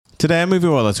Today on Movie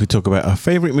Wallahs, we talk about our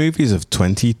favourite movies of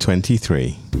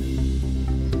 2023.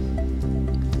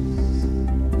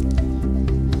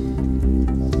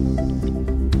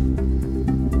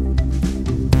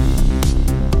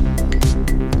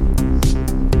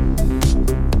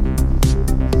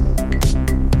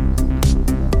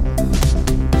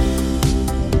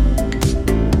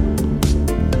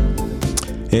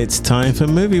 It's time for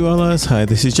Movie Wallahs. Hi,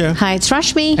 this is Joe. Hi, it's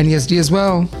Rashmi. And Yazdi as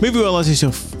well. Movie Wallahs is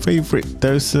your favourite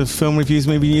dose of film reviews,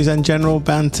 movie news and general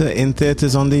banter in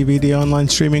theatres, on DVD, online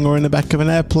streaming or in the back of an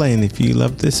airplane. If you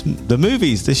love the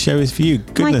movies, this show is for you.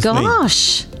 Goodness My me.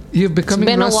 gosh. You're becoming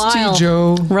It's been rusty, a while.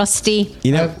 Joe. Rusty.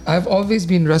 You know, I've always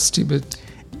been rusty, but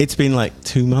it's been like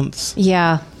 2 months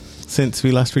Yeah. since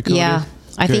we last recorded. Yeah.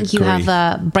 I Good think you grief.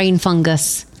 have brain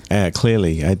fungus.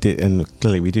 Clearly, I did, and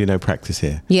clearly we do no practice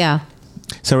here. Yeah.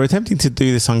 So we're attempting to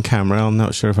do this on camera. I'm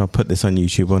not sure if I'll put this on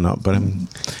YouTube or not, but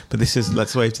this is,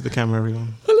 let's wave to the camera,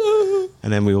 everyone. Hello.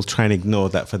 And then we will try and ignore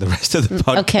that for the rest of the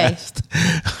podcast.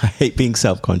 I hate being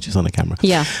self-conscious on a camera.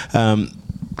 Yeah.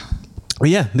 But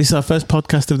yeah, this is our first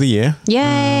podcast of the year.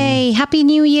 Yay. Happy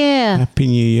New Year. Happy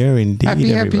New Year, indeed.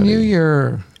 happy everybody. New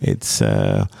Year. It's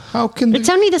How can It's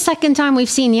only the second time we've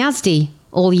seen Yazdi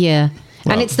all year.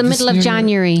 Well, and it's the this middle of New Year-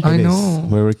 January. I it is. know.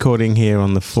 We're recording here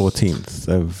on the 14th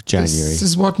of January. This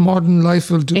is what modern life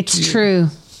will do It's to you. true.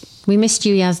 We missed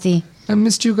you, Yazdi. I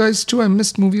missed you guys too. I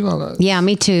missed Movie Wallahs. Yeah,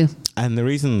 me too. And the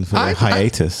reason for the I-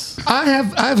 hiatus.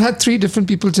 I've had 3 different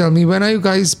people tell me, when are you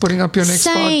guys putting up your next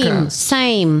podcast?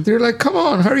 Same. They're like, come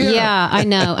on, hurry up. Yeah, I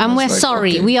know. And we're like,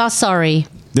 sorry. okay. We are sorry.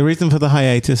 The reason for the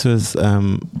hiatus was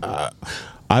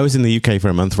I was in the UK for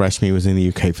a month. Rashmi was in the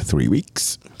UK for 3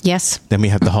 weeks. Yes. Then we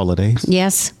had the holidays.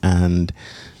 Yes. And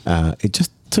it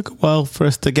just took a while for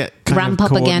us to get Ramp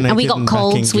up again. And we got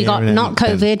colds. We got not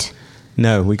COVID.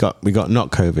 No, we got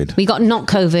not COVID. We got not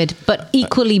COVID, but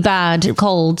equally bad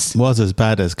colds. Was as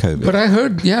bad as COVID. But I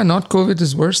heard, not COVID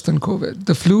is worse than COVID.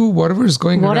 The flu, whatever is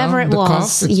going Whatever around, it the was,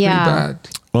 cough, it's yeah. pretty bad.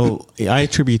 Well, I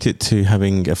attribute it to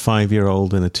having a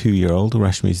 5-year-old and a 2-year-old,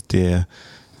 Rashmi's dear,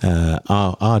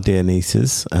 our dear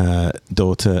niece's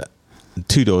daughter,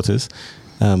 2 daughters,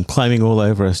 climbing all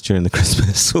over us during the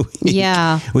Christmas week.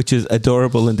 Yeah. Which is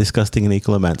adorable and disgusting in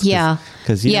equal amounts. Yeah.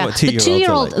 Because you know what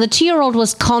 2-year-olds are like. The 2-year-old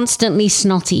was constantly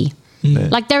snotty.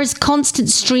 Like there is constant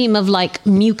stream of like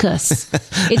mucus.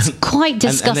 It's quite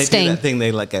disgusting. And they do that thing,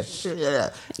 they like go, and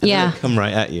Yeah. they come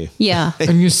right at you. Yeah.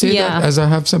 And you say Yeah. that as I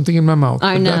have something in my mouth.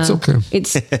 I but know. That's okay.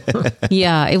 It's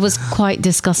it was quite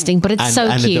disgusting, but it's so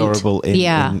and cute. adorable in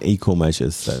yeah. equal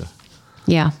measures. So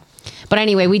Yeah. But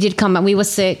anyway, we did come back. We were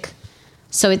sick.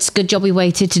 So it's a good job we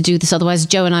waited to do this. Otherwise,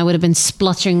 Joe and I would have been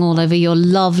spluttering all over your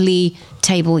lovely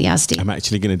table, Yazdi. I'm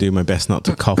actually going to do my best not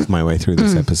to cough my way through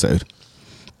this episode.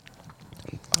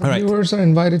 Our viewers are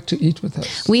invited to eat with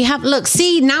us. We have, look,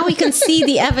 see, now we can see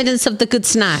the evidence of the good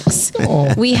snacks.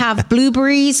 Oh. We have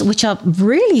blueberries, which are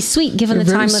really sweet given They're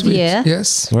the very time of sweet. year.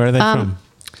 Yes. Where are they from?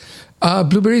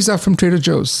 Blueberries are from Trader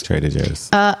Joe's, Trader Joe's.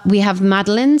 We have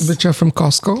madeleines. which are from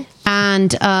Costco.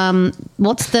 And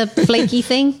what's the flaky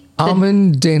thing?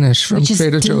 Almond Danish from Which is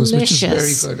Trader Joe's, which is very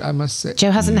delicious. good, I must say.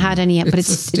 Joe hasn't had any yet, but It's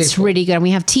a it's staple. really good. And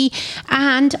we have tea.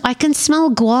 And I can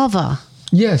smell guava.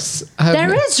 Yes.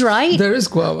 There is, right? There is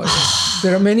guava. Yes.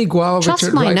 There are many guava which Trust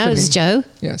are my ripening. nose, Joe.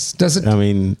 Yes. Does it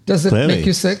clearly. make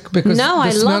you sick? Because No, the I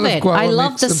smell love of it. guava I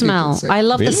love makes the some people smell. sick. I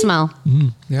love the Really? smell.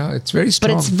 Yeah, it's very But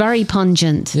strong. it's very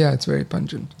pungent. Yeah, it's very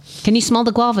pungent. Can you smell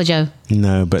the guava, Joe?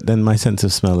 No, but then my sense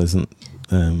of smell isn't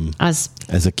As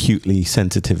as acutely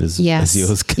sensitive as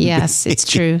yours can yes, be. it's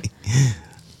true.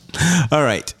 All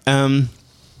right. And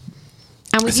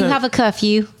we do have a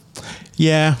curfew.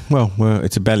 Yeah, well,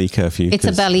 it's a belly curfew. It's a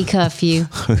 'cause belly curfew.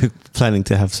 We're planning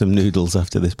to have some noodles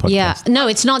after this podcast. Yeah. No,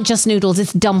 it's not just noodles,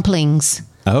 it's dumplings.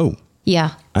 Oh,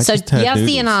 Yeah. I So just heard Yazdi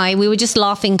noodles. and I, we were just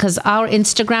laughing because our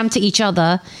Instagram to each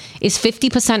other is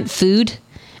 50% food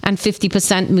and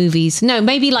 50% movies. No,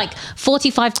 maybe like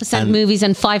 45% And- movies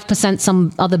and 5%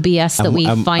 some other BS that we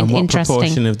find and what interesting.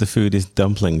 proportion of the food is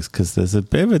dumplings? Because there's a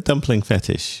bit of a dumpling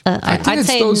fetish. I'd it's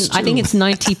say those I think two. it's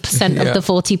 90% of Yeah. the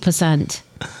 40%.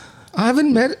 I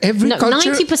haven't met every No,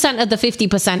 culture. 90% of the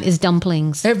 50% is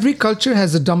dumplings. Every culture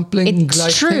has a dumpling. It's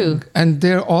like true. thing, and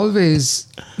they're always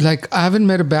like, I haven't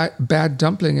met a bad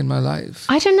dumpling in my life.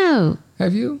 I don't know.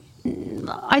 Have you?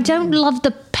 I don't love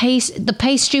the The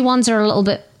pastry ones are a little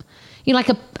bit, like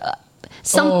a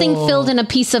something filled in a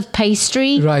piece of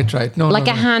pastry, Right. No, like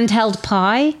no, a no. handheld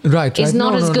pie. Right. is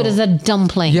not No, as no, good no. as a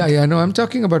dumpling. Yeah. No, I'm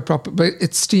talking about proper, but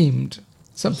it's steamed.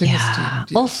 Something is Yeah,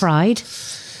 steamed. or Yes. fried.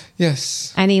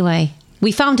 Yes. Anyway,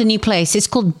 We found a new place. It's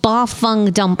called Bar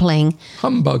Fung Dumpling.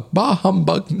 Bar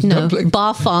humbug No, dumpling.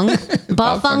 Bar Fung.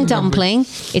 Bar Fung Dumpling.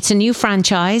 It's a new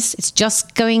franchise. It's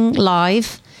just going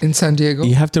live. In San Diego.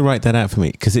 You have to write that out for me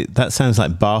because that sounds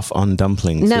like barf on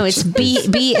dumplings. No, which it's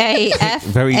BAFANG.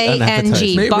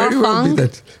 unappetizing. May Bar very well be Fung.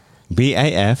 that.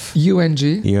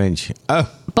 BAFUNG. UNG.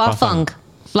 Oh, Bar Fung.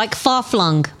 Like far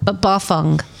flung, but Bar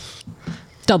Fung.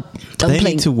 They Dumpling.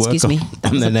 need to work Excuse me.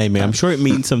 on their naming. I'm sure it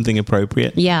means something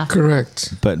appropriate. Yeah.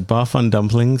 Correct. But barf on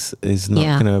dumplings is not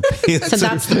Yeah. going to appeal So to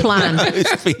that's the plan.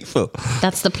 most people.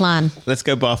 That's the plan. Let's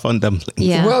go barf on dumplings.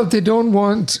 Yeah. Well, they don't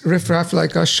want riffraff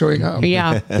like us showing up.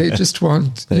 Yeah. They just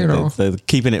want, you know. So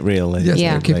keeping it real. Yes,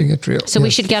 Yeah. they're keeping it real. So we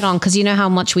Yes. should get on because you know how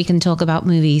much we can talk about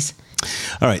movies.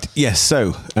 All right. Yes.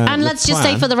 So. And let's just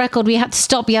say for the record, we had to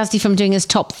stop Yazdi from doing his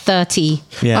top 30.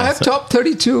 Yeah. I have top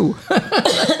 32.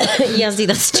 Yazdi,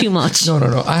 that's too much.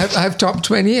 No. I have top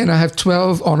 20 and I have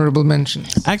 12 honorable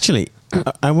mentions. Actually,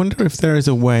 I wonder if there is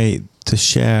a way to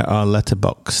share our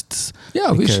letterboxed.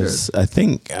 Yeah, we because I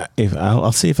think if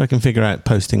I'll see if I can figure out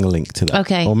posting a link to that.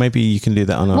 Okay. Or maybe you can do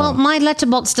that on our. Well, my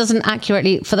letterbox doesn't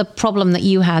accurately for the problem that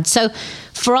you had. So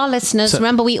for our listeners,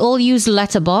 remember we all use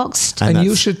Letterboxd. And you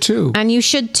that's- should too. And you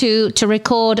should too, to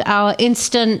record our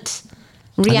instant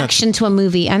reaction to a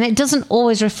movie. And it doesn't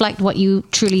always reflect what you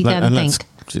truly then and think.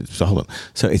 so hold on.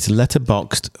 So it's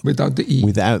letterboxed Without the E.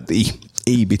 without the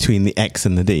E between the X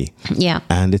and the D. Yeah.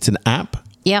 And it's an app.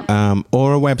 Yep.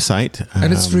 Or a website.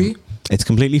 And it's free? It's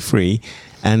completely free.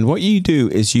 And what you do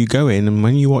is you go in and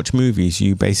when you watch movies,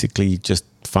 you basically just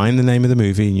find the name of the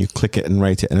movie and you click it and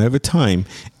rate it. And over time,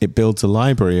 it builds a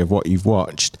library of what you've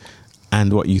watched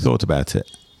and what you thought about it.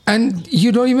 And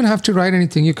you don't even have to write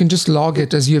anything. You can just log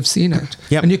it as you have seen it.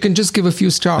 Yep. And you can just give a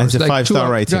few stars. It's a 5-star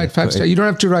 2 rating. Right, 5 star. You don't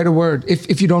have to write a word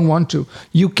if you don't want to.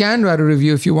 You can write a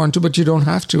review if you want to, but you don't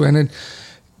have to. And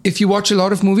if you watch a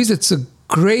lot of movies, it's a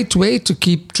great way to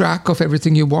keep track of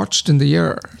everything you watched in the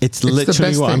year. It's the literally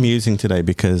best what thing. I'm using today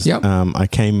because Yep. I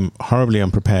came horribly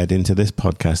unprepared into this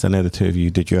podcast. I know the two of you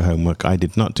did your homework. I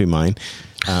did not do mine.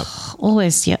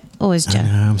 Always, yeah. Always, Joe.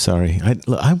 I'm sorry. I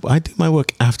do my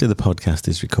work after the podcast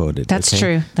is recorded. That's okay?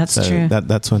 true. That's So true.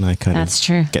 That's when I kind That's of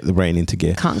true. get the brain into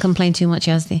gear. Can't complain too much,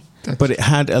 Yazdi. But it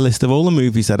had a list of all the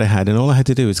movies that I had, and all I had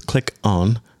to do is click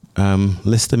on,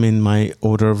 list them in my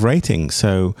order of rating.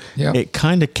 So Yeah. it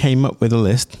kind of came up with a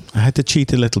list. I had to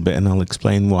cheat a little bit, and I'll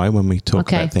explain why when we talk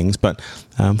Okay. about things. But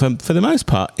for the most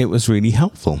part, it was really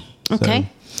helpful. Okay.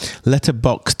 So,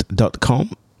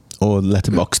 letterboxd.com or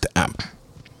Letterboxd app.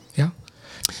 Yeah.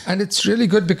 And it's really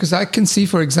good because I can see,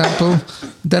 for example,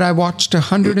 that I watched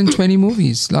 120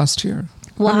 movies last year.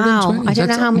 Wow. 120. I don't know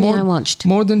That's how many I watched.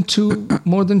 More than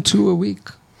two a week,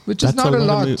 which is That's not a a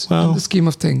lot lot of well- in the scheme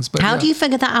of things. But How yeah. do you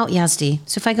figure that out, Yazdi?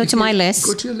 So if I go to my Go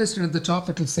list, to your list and at the top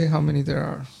it'll say how many there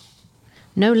are.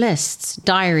 no lists,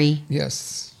 diary.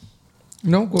 Yes.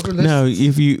 No, go to list. No,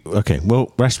 okay. Well,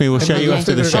 Rashmi will show you we'll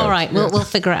after the figure it show. out. All right, we'll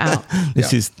figure it out.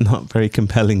 This Yeah. is not very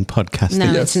compelling podcasting.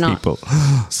 No, it's not. People.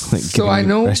 Like So I giving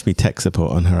know- Rashmi tech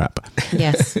support on her app.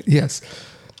 Yes. Yes.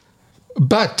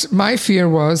 But my fear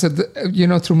was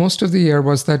that, through most of the year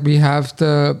was that we have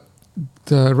the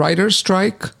writer's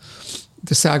strike,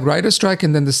 the SAG writer strike,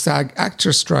 and then the SAG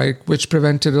actor strike, which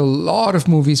prevented a lot of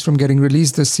movies from getting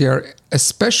released this year,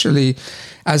 especially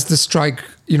as the strike,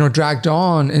 dragged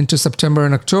on into September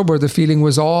and October. The feeling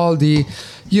was all the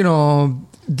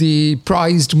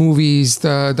prized movies,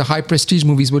 the high prestige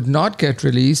movies would not get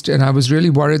released. And I was really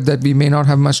worried that we may not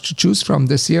have much to choose from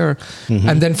this year. Mm-hmm.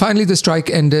 And then finally the strike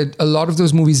ended. A lot of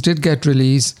those movies did get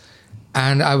released.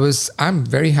 And I'm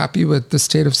very happy with the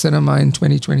state of cinema in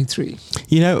 2023.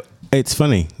 It's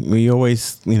funny. We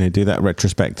always, do that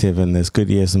retrospective, and there's good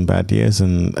years and bad years.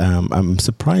 And I'm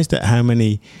surprised at how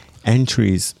many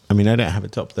entries. I mean, I don't have a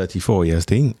top 34,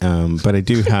 Yazdi, but I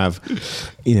do have,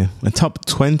 a top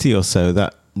 20 or so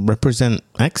that represent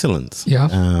excellence. Yeah.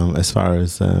 As far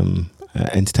as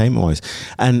entertainment-wise,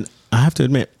 and I have to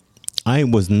admit, I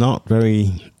was not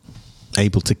very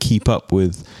able to keep up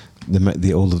with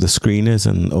all of the screeners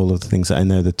and all of the things that I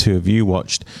know the two of you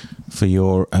watched for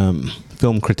your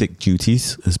film critic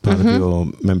duties as part of your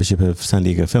membership of San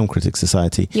Diego Film Critics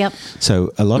Society. Yep.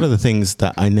 So a lot of the things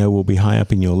that I know will be high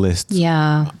up in your list,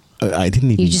 Yeah. I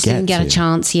didn't even You just didn't get to. a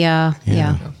chance. Yeah.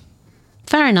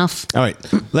 Fair enough. All right,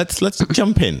 let's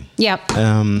jump in. Yep.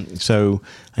 So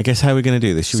I guess how we're going to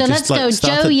do this? Should So we let's just, go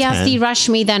start Joe, at Yazdi, 10?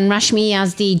 Rashmi, then Rashmi,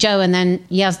 Yazdi, Joe, and then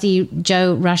Yazdi,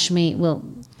 Joe, Rashmi. Well,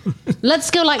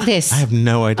 let's go like this. I have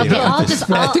no idea. Okay, how I'll this-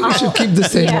 just. I think we should keep the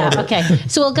same Yeah. order. Okay.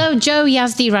 So we'll go Joe,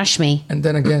 Yazdi, Rashmi, And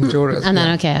then again, Joras. and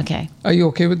then okay. Are you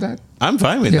okay with that? I'm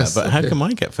fine with Yes, that, but how okay. come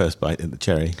I get first bite at the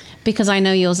cherry? Because I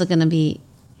know yours are going to be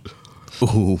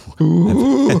Ooh.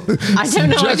 I don't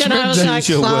know. I was like, Choose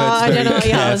your words I don't know. very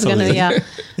Yeah, I was going to. carefully.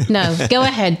 Yeah. No, go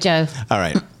ahead, Joe. All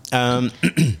right.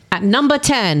 At number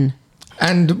 10.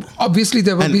 And obviously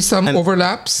there will be some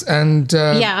overlaps, and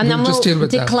Yeah, and then we'll just deal we'll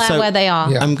with that. declare So- where they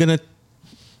are. Yeah. I'm gonna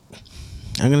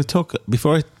talk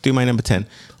before I do my number 10.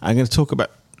 I'm gonna talk about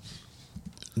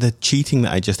the cheating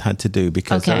that I just had to do,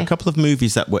 because there are Okay. a couple of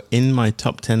movies that were in my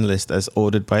top 10 list as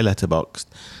ordered by Letterboxd,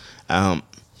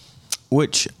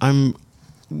 which I'm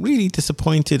really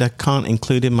disappointed I can't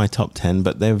include in my top 10,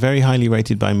 but they're very highly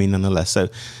rated by me nonetheless. So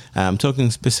I'm talking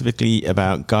specifically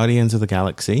about Guardians of the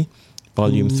Galaxy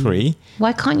Volume 3.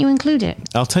 Why can't you include it?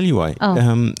 I'll tell you why.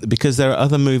 Oh. Because there are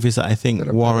other movies that I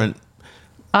think warrant.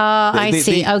 I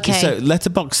see. Okay. So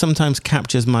Letterboxd sometimes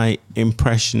captures my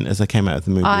impression as I came out of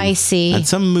the movie. I see. And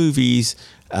some movies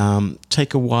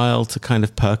take a while to kind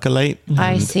of percolate.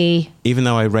 I And see. Even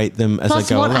though I rate them as Plus,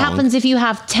 I go what along. happens if you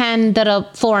have 10 that are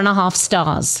 4.5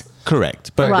 stars?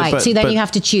 Correct. Right, so then you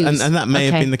have to choose. And that may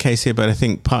have Okay. been the case here, but I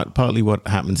think partly what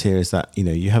happens here is that,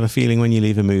 you have a feeling when you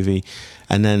leave a movie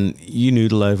and then you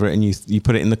noodle over it and you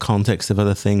put it in the context of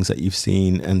other things that you've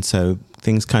seen. And so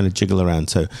things kind of jiggle around.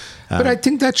 So, But I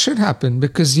think that should happen,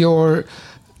 because your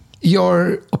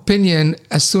opinion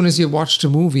as soon as you watched a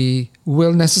movie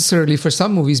will necessarily, for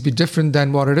some movies, be different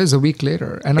than what it is a week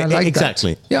later. And I like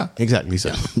exactly. that. Yeah. Exactly.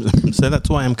 So, so that's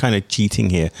why I'm kind of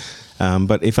cheating here.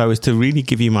 But if I was to really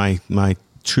give you my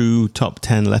true top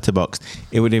 10 Letterboxd,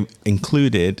 it would have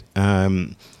included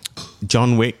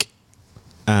John Wick,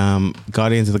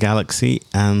 Guardians of the Galaxy,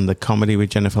 and the comedy with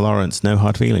Jennifer Lawrence, No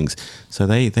Hard Feelings. So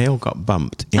they all got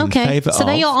bumped in Okay. favor So of.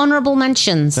 they're your honourable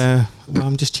mentions. Well,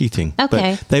 I'm just cheating.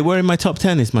 Okay. But they were in my top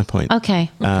 10 is my point.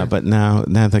 Okay. But now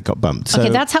they got bumped. So Okay,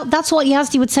 that's what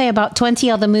Yazdi would say about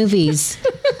 20 other movies.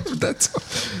 That's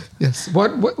yes.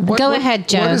 What Go ahead,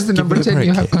 Joe. What is the number Give me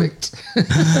a 10 you break. have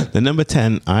picked? the number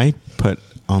 10 I put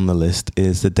on the list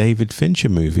is the David Fincher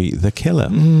movie, The Killer.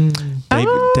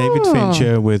 David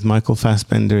Fincher with Michael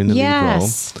Fassbender in the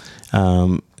Yes. lead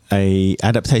role. A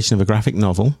adaptation of a graphic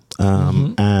novel,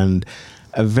 and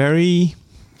a very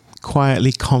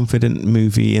quietly confident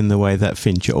movie in the way that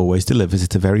Fincher always delivers.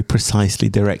 It's a very precisely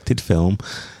directed film.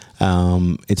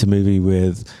 It's a movie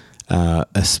with a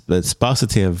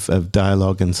sparsity of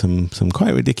dialogue and some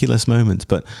quite ridiculous moments,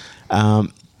 but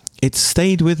it's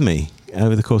stayed with me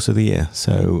over the course of the year.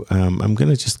 So I'm going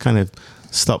to just kind of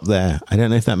stop there. I don't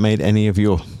know if that made any of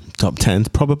your top 10s.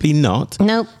 Probably not.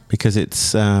 Nope. Because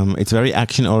it's very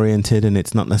action oriented and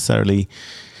it's not necessarily.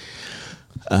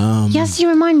 Yes, you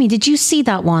remind me. Did you see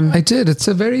that one? I did. It's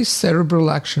a very cerebral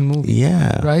action movie.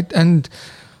 Yeah. Right? And,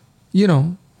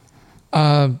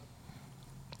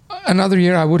 another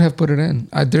year I would have put it in.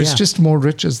 There's Yeah. just more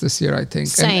riches this year, I think.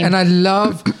 Same. And I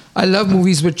love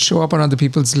movies which show up on other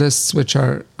people's lists which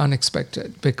are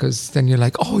unexpected, because then you're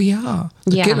like, oh yeah,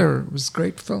 The Yeah. Killer was a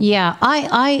great film. Yeah,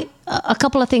 I a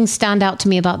couple of things stand out to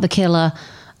me about The Killer.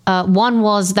 One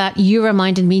was that you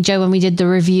reminded me, Joe, when we did the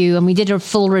review, and we did a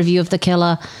full review of The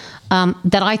Killer,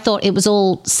 that I thought it was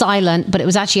all silent, but it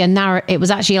was actually it was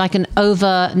actually like an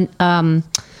over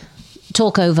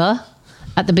talk over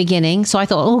at the beginning. So I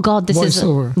thought, oh God, this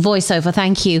Voiceover. is a voiceover.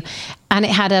 Thank you. And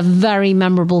it had a very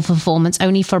memorable performance,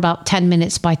 only for about 10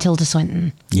 minutes, by Tilda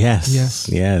Swinton. Yes.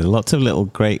 Yeah. Lots of little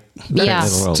great Yeah.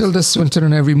 little roles. Tilda Swinton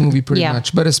in every movie pretty Yeah.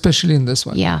 much, but especially in this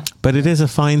one. Yeah, But it is a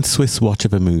fine Swiss watch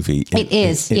of a movie. it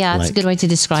is. Yeah, it's a good way to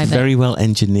describe it's it. very well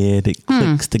engineered. It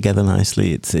clicks together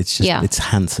nicely. It's just Yeah. it's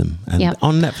handsome and Yeah.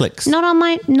 on Netflix. Not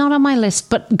on my list,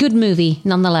 but good movie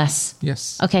nonetheless.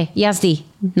 Yes. Okay, Yazdi,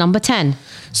 number 10.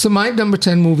 So my number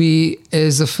 10 movie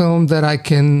is a film that I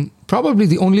can, probably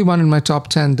the only one in my top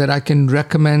 10 that I can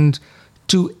recommend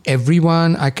to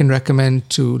everyone. I can recommend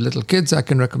to little kids. I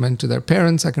can recommend to their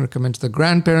parents. I can recommend to their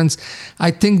grandparents.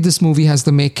 I think this movie has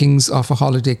the makings of a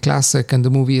holiday classic, and the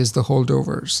movie is The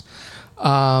Holdovers,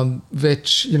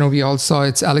 which, we all saw.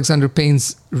 It's Alexander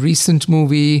Payne's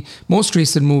most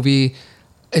recent movie.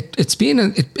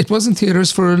 It was in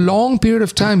theaters for a long period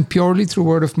of time, purely through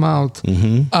word of mouth.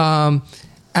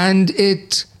 And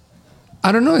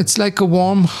I don't know, it's like a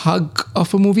warm hug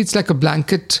of a movie. It's like a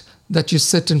blanket that you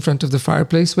sit in front of the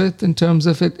fireplace with, in terms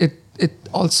of it. It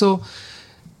also,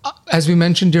 as we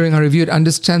mentioned during our review, it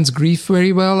understands grief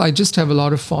very well. I just have a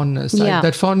lot of fondness. Yeah.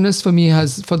 That fondness for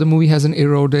the movie hasn't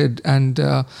eroded, and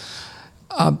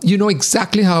you know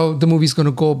exactly how the movie's going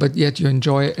to go, but yet you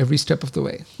enjoy it every step of the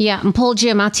way. Yeah, and Paul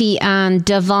Giamatti and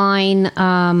Divine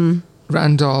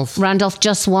Randolph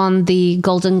just won the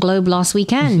Golden Globe last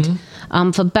weekend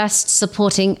for Best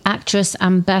Supporting Actress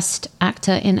and Best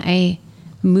Actor in a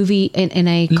movie, in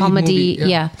a Lead comedy.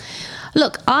 movie, yeah.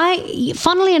 Look,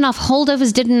 funnily enough,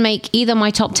 Holdovers didn't make either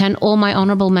my top 10 or my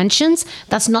honorable mentions.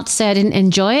 That's not to say I didn't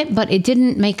enjoy it, but it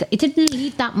didn't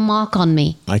leave that mark on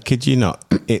me. I kid you not.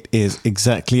 It is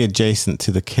exactly adjacent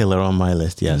to The Killer on my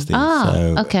list, Yazdi.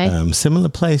 Okay. Similar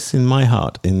place in my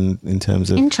heart in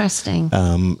terms of Interesting.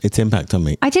 its impact on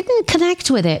me. I didn't connect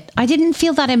with it. I didn't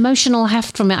feel that emotional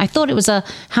heft from it. I thought it was a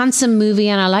handsome movie,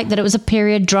 and I liked that it was a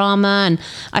period drama, and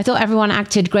I thought everyone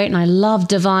acted great, and I loved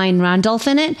Divine Randolph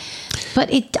in it. But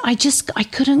I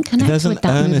couldn't connect There's with an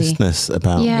that movie. earnestness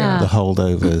about the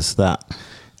Holdovers that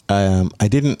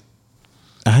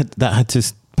that had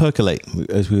to percolate,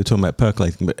 as we were talking about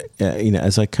percolating. But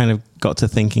as I kind of got to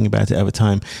thinking about it over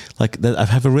time, like I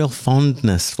have a real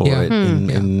fondness for it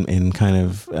in kind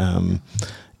of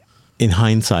in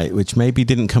hindsight, which maybe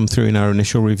didn't come through in our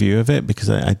initial review of it, because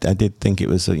I did think it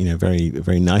was a very,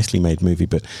 very nicely made movie,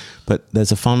 but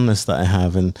there's a fondness that I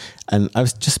have, and I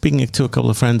was just speaking to a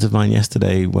couple of friends of mine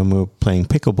yesterday when we were playing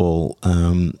pickleball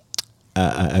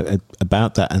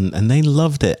about that, and they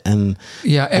loved it, and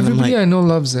everybody I know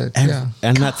loves it.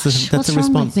 And that's a response.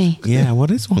 Wrong with me? Yeah, what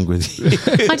is wrong with you?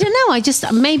 I don't know. I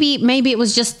just maybe it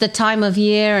was just the time of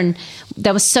year, and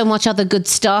there was so much other good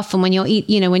stuff. And when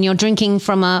when you're drinking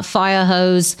from a fire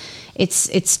hose,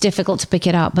 it's difficult to pick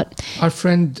it up. But our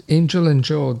friend Angel and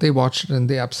Joe, they watched it and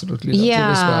they absolutely loved it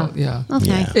as well. Yeah. Okay.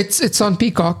 Yeah. It's on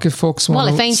Peacock if folks want.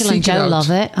 Well, if Angel and Joe love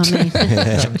it, I mean,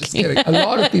 I'm just kidding. A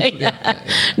lot of people.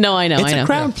 No, I know. It's a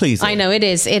crowd pleaser. I know it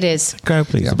is. It is. Crowd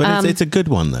pleaser, but it's a good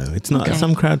one though. It's not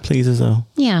some crowd pleasers though.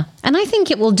 Yeah, and I think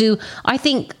it will do. I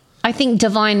think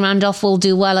Divine Randolph will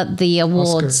do well at the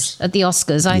awards, at the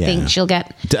Oscars. I think she'll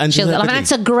get. I mean,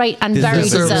 that's a great and very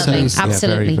deserving.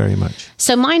 Absolutely, very much.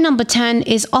 So my number 10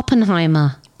 is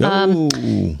Oppenheimer.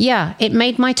 It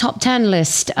made my top 10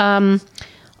 list.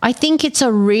 I think it's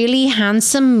a really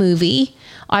handsome movie.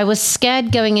 I was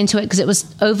scared going into it because it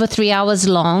was over 3 hours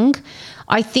long.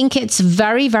 I think it's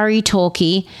very, very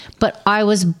talky, but I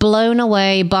was blown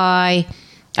away by,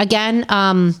 again,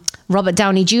 Robert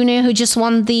Downey Jr., who just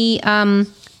won the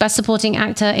Best Supporting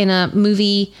Actor in a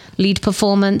Movie Lead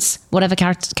Performance, whatever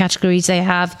categories they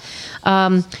have.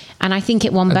 And I think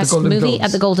it won Best Movie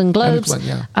at the Golden Globes.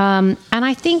 And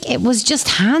I think it was just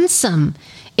handsome.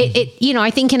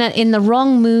 I think in the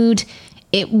wrong mood,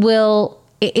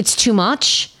 it's too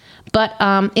much. But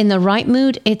in the right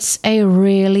mood, it's a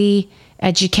really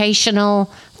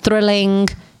educational, thrilling,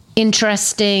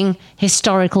 interesting,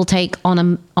 historical take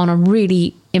on a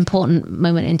really important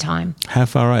moment in time. How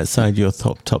far outside your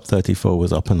top 34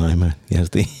 was Oppenheimer?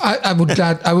 I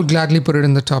would gladly put it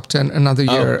in the top 10 another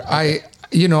year.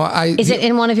 Is it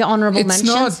in one of your honorable mentions? It's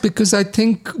not, because I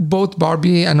think both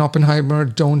Barbie and Oppenheimer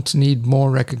don't need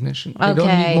more recognition. They don't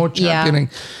need more championing.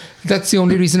 Yeah. That's the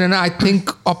only reason. And I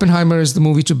think Oppenheimer is the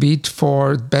movie to beat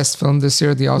for Best Film this year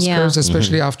at the Oscars,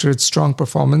 especially after its strong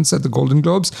performance at the Golden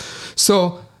Globes.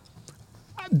 So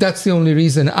that's the only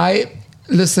reason. I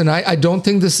don't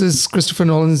think this is Christopher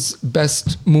Nolan's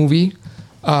best movie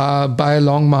by a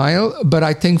long mile, but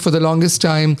I think for the longest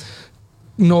time,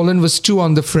 Nolan was too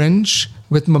on the fringe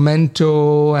with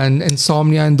Memento and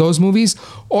Insomnia and those movies.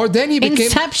 Or then he became...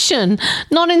 Inception,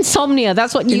 not Insomnia.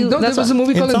 That's what you... there was a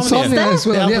movie called Insomnia as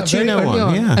well. The Al Pacino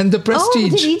one, yeah. And The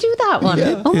Prestige. Oh, did he do that one?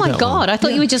 Yeah. Oh my God, I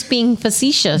thought you were just being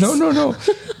facetious. No.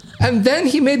 And then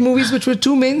he made movies which were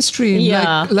too mainstream,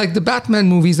 like the Batman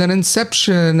movies and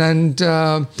Inception and...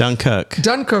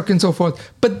 Dunkirk and so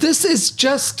forth. But this is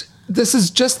just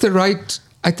the right...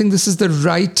 I think this is the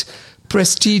right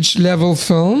prestige level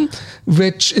film,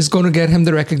 which is going to get him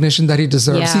the recognition that he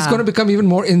deserves. Yeah. He's going to become even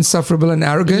more insufferable and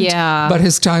arrogant, but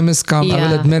his time has come. Yeah. I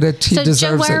will admit it. He deserves it.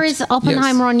 So, Joe, where is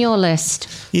Oppenheimer on your list?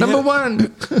 Number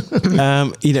one.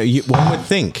 One would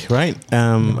think, right?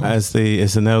 As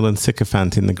the Nolan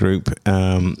sycophant in the group,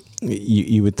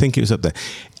 you would think it was up there.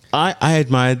 I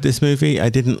admired this movie. I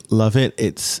didn't love it.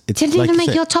 It didn't even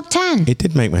make your top 10. It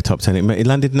did make my top 10. It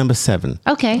landed number 7.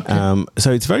 Okay.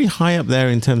 So it's very high up there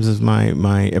in terms of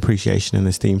my appreciation and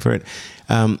esteem for it.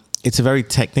 It's a very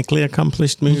technically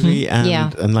accomplished movie,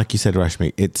 and like you said,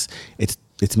 Rashmi,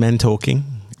 it's men talking.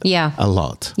 Yeah. A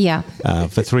lot. Yeah.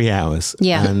 For 3 hours.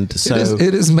 Yeah. And so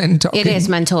it is men talking. It is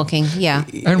men talking. Yeah.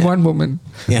 And one woman.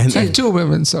 Yeah. And 2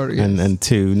 women. Sorry. And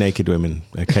 2 naked women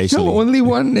occasionally. No, only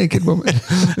one naked woman.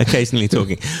 Occasionally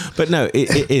talking. But no,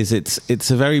 it is.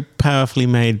 It's a very powerfully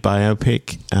made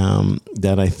biopic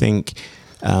that I think,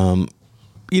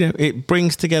 it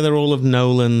brings together all of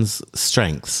Nolan's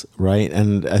strengths, right?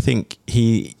 And I think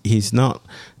he's not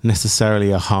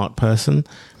necessarily a heart person,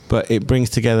 but it brings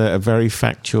together a very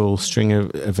factual string of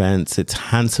events. It's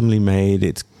handsomely made.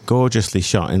 It's gorgeously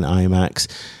shot in IMAX.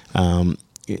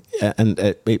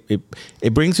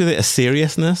 it brings with it a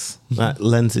seriousness that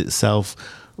lends itself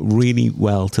really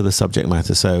well to the subject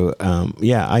matter. So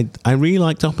I really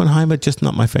liked Oppenheimer, just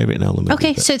not my favorite Nolan movie.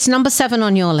 Okay, so it's number 7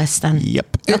 on your list then.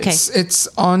 Yep. Okay. It's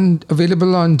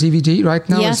available on DVD right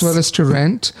now, Yes. as well as to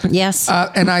rent. Yes.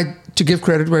 And to give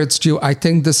credit where it's due, I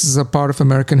think this is a part of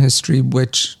American history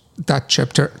which that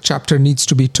chapter needs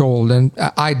to be told. And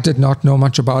I did not know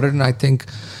much about it, and I think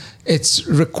it's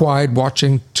required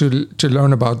watching to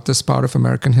learn about this part of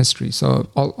American history. So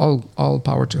all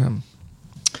power to him.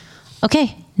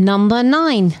 Okay, number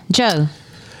 9, Joe.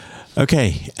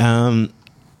 Okay, I've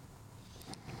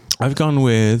gone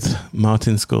with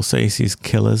Martin Scorsese's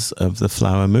Killers of the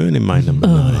Flower Moon in my number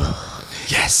 9.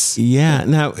 Yes. Yeah.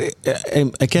 Now,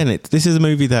 again, this is a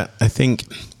movie that I think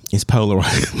is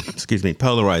polarizing. Excuse me,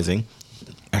 polarizing.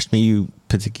 Ashmi, you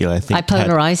particularly, I think, I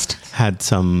polarized. Had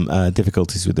some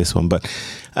difficulties with this one, but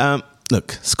look,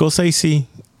 Scorsese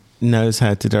knows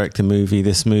how to direct a movie.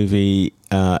 This movie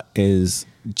is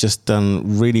just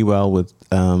done really well with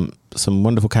some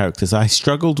wonderful characters. I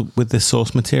struggled with the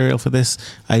source material for this.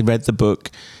 I read the book.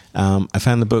 I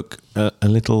found the book a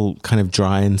little kind of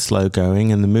dry and slow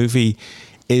going, and the movie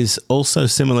is also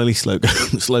similarly slow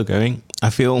going. I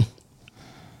feel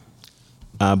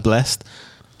blessed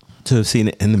to have seen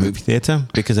it in the movie theatre,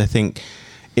 because I think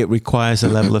it requires a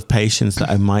level of patience that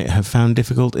I might have found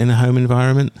difficult in a home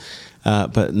environment.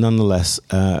 But nonetheless,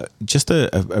 just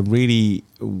a really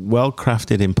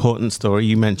well-crafted, important story.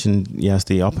 You mentioned,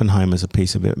 Yazdi, Oppenheimer as a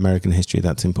piece of American history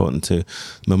that's important to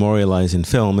memorialize in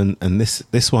film. And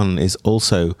this one is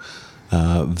also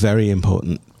very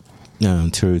important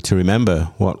to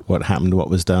remember what happened, what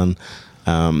was done.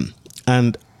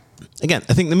 And again,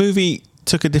 I think the movie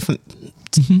took a different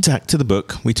tack to the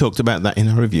book. We talked about that in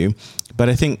our review. But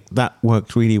I think that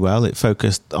worked really well. It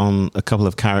focused on a couple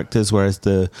of characters, whereas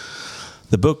the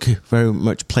book very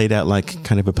much played out like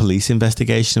kind of a police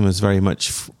investigation, was very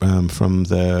much from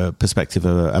the perspective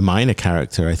of a minor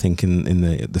character, I think, in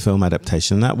the film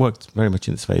adaptation. That worked very much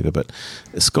in its favor. But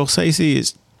Scorsese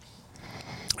is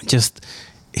just...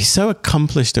 he's so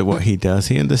accomplished at what he does.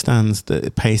 He understands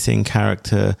the pacing,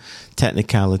 character,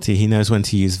 technicality. He knows when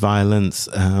to use violence.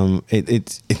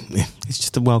 It's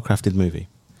just a well-crafted movie.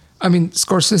 I mean,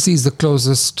 Scorsese is the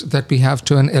closest that we have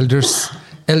to an elder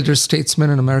statesman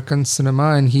in American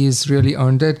cinema, and he's really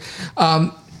earned it.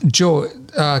 Joe,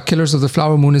 Killers of the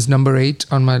Flower Moon is number 8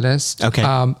 on my list. Okay.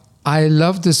 I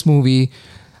love this movie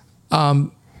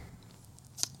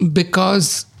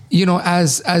because,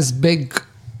 as big,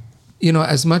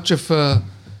 as much of a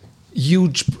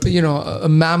huge, a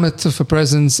mammoth of a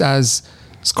presence as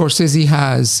Scorsese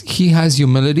has, he has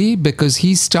humility, because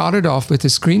he started off with a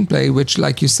screenplay which,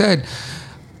 like you said,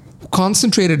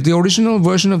 concentrated. The original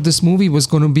version of this movie was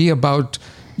going to be about,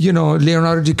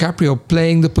 Leonardo DiCaprio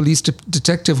playing the police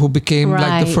detective who became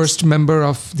like the first member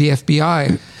of the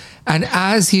FBI. And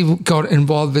as he got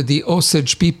involved with the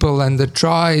Osage people and the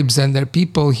tribes and their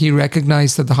people, he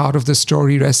recognized that the heart of the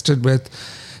story rested with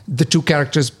the two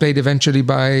characters played eventually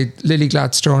by Lily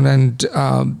Gladstone and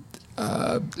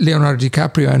Leonardo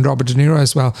DiCaprio and Robert De Niro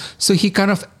as well. So he kind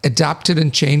of adapted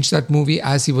and changed that movie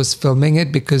as he was filming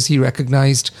it, because he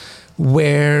recognized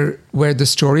where the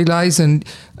story lies. And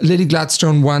Lily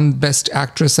Gladstone won Best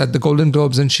Actress at the Golden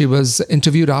Globes, and she was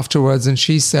interviewed afterwards, and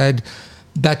she said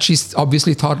that she's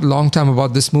obviously thought a long time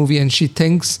about this movie, and she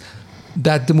thinks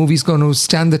that the movie's going to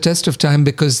stand the test of time,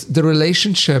 because the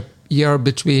relationship here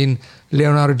between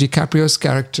Leonardo DiCaprio's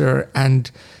character and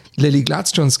Lily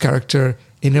Gladstone's character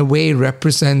in a way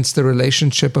represents the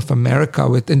relationship of America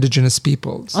with indigenous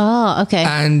peoples. Oh, okay.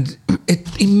 And it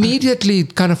immediately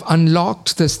kind of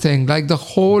unlocked this thing, like the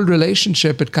whole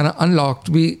relationship, it kind of unlocked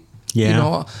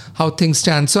how things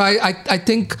stand. So I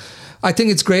think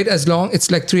it's great, as long,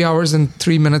 it's like 3 hours and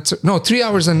 3 minutes, 3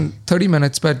 hours and 30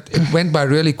 minutes, but it went by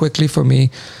really quickly for me.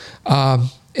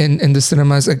 In the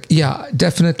cinemas.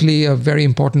 Definitely a very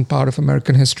important part of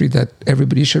American history that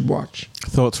everybody should watch.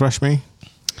 Thoughts, Rashmi?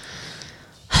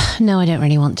 No, I don't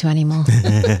really want to anymore.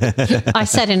 I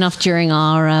said enough during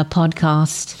our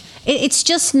podcast. It's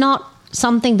just not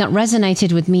something that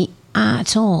resonated with me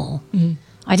at all. Mm.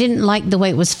 I didn't like the way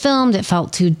it was filmed. It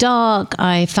felt too dark.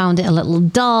 I found it a little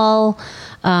dull.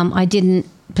 I didn't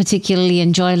particularly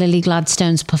enjoy Lily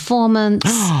Gladstone's performance.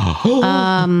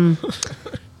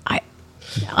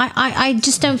 I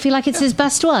just don't feel like it's his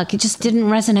best work. It just didn't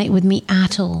resonate with me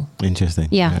at all. Interesting.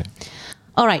 Yeah.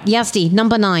 All right, Yazdi,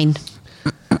 number 9.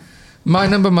 My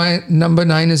number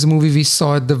 9 is a movie we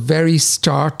saw at the very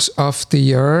start of the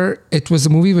year. It was a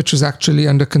movie which was actually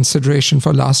under consideration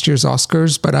for last year's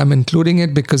Oscars, but I'm including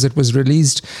it because it was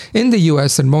released in the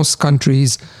US and most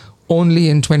countries only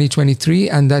in 2023,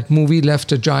 and that movie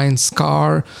left a giant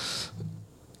scar,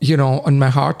 on my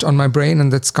heart, on my brain,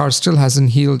 and that scar still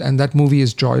hasn't healed, and that movie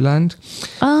is Joyland.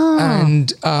 Oh.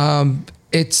 And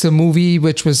it's a movie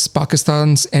which was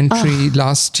Pakistan's entry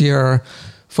last year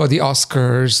for the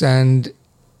Oscars, and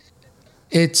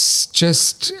it's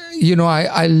just,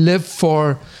 I live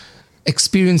for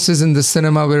experiences in the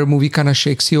cinema where a movie kind of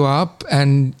shakes you up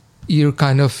and you're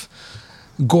kind of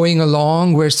going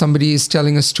along, where somebody is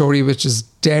telling a story which is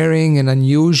daring and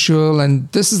unusual,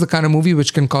 and this is the kind of movie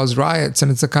which can cause riots,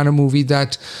 and it's the kind of movie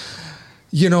that,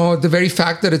 the very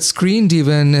fact that it's screened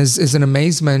even is an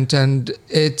amazement, and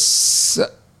it's...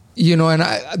 and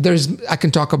I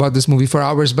can talk about this movie for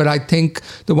hours, but I think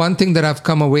the one thing that I've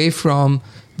come away from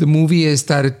the movie is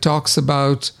that it talks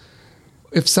about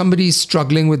if somebody's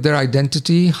struggling with their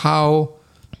identity, how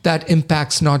that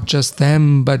impacts not just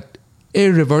them, but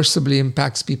irreversibly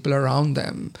impacts people around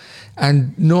them.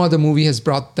 And no other movie has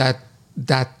brought that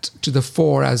to the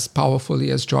fore as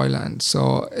powerfully as Joyland.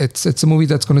 So it's a movie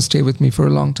that's going to stay with me for a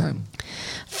long time.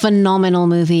 Phenomenal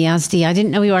movie, Yazdi. I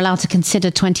didn't know we were allowed to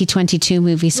consider 2022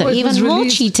 movies, so even more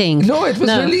cheating. No, it was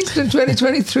released in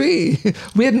 2023.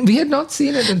 We had not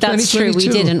seen it in 2022. That's true.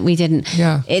 We didn't.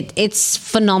 Yeah. It's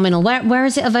phenomenal. Where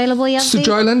is it available, Yazdi? So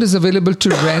Joyland is available to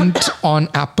rent on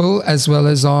Apple as well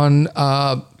as on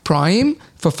Prime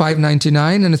for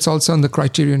 $5.99, and it's also on the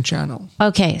Criterion channel.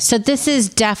 Okay, so this is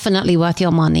definitely worth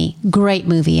your money. Great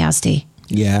movie, Yazdi.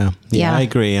 Yeah, I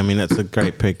agree. I mean, that's a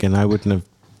great pick, and I wouldn't have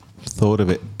thought of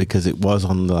it because it was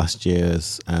on last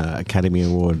year's Academy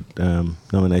Award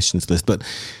nominations list. But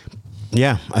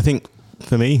yeah, I think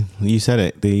for me, you said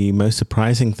it, the most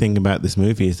surprising thing about this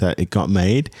movie is that it got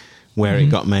made where it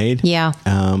got made. Yeah.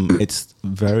 It's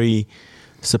very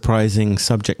surprising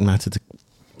subject matter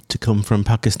to come from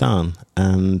Pakistan,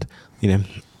 and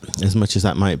as much as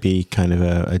that might be kind of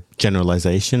a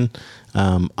generalization,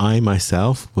 I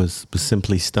myself was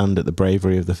simply stunned at the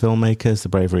bravery of the filmmakers, the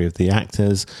bravery of the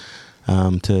actors,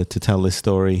 to tell this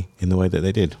story in the way that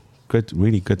they did. Good,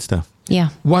 really good stuff.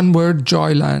 Yeah. One word,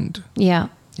 Joyland.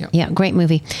 Yeah, great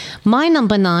movie. My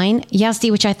number 9,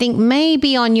 Yazdi, which I think may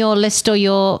be on your list or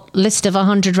your list of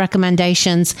 100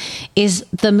 recommendations, is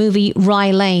the movie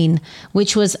Rye Lane,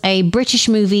 which was a British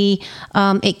movie.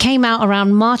 It came out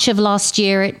around March of last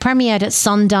year. It premiered at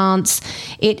Sundance.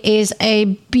 It is a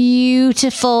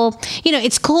beautiful,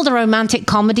 it's called a romantic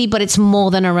comedy, but it's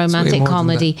more than a romantic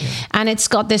comedy. Than that, yeah. And it's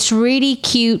got this really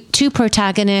cute 2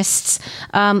 protagonists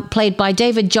played by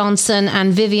David Johnson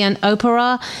and Vivian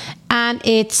Opera. And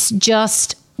it's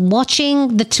just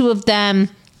watching the 2 of them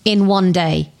in one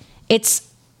day. It's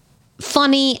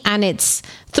funny and it's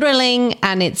thrilling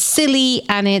and it's silly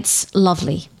and it's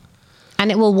lovely. And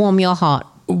it will warm your heart.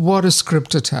 What a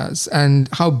script it has, and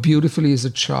how beautifully is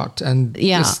it shot. And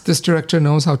this director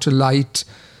knows how to light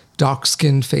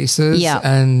dark-skinned faces. Yeah.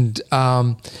 And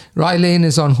Rye Lane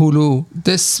is on Hulu.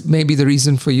 This may be the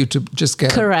reason for you to just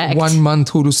get a 1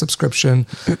 month Hulu subscription.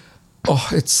 Oh,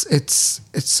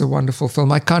 it's a wonderful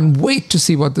film. I can't wait to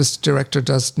see what this director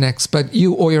does next. But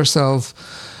you owe yourself,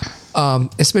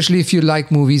 especially if you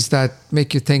like movies that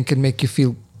make you think and make you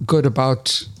feel good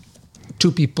about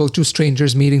 2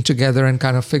 strangers meeting together and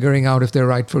kind of figuring out if they're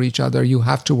right for each other. You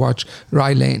have to watch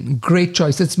Rye Lane. Great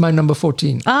choice. It's my number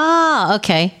 14. Ah,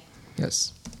 okay.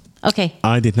 Yes. Okay.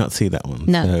 I did not see that one.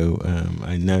 No. So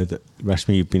I know that,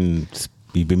 Rashmi,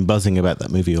 you've been buzzing about that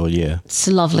movie all year. It's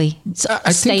lovely.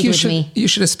 I think you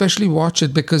should especially watch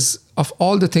it because of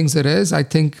all the things it is. I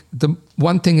think the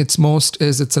one thing it's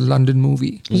a London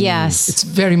movie. Yes. It's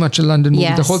very much a London movie.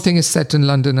 Yes. The whole thing is set in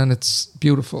London and it's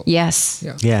beautiful. Yes.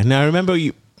 Yeah. Now, I remember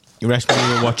Rashmi, when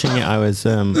you were watching it, I was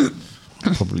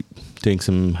probably doing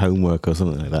some homework or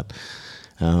something like that.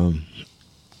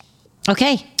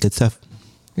 Okay. Good stuff.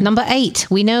 Number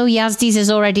 8. We know Yazdi's is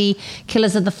already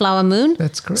Killers of the Flower Moon.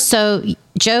 That's correct. So,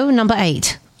 Joe, number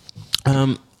 8.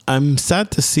 I'm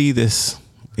sad to see this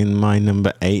in my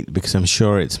number 8 because I'm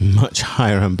sure it's much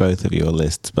higher on both of your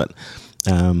lists. But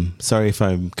sorry if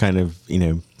I'm kind of,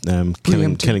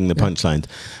 killing the punchlines.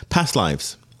 Past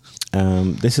Lives.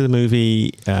 This is a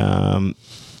movie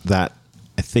that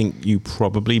I think you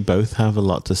probably both have a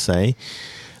lot to say.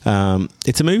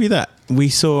 It's a movie that we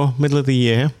saw middle of the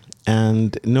year.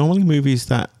 And normally movies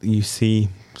that you see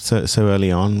so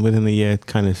early on within the year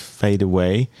kind of fade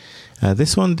away.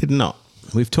 This one did not.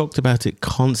 We've talked about it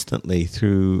constantly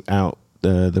throughout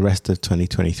the rest of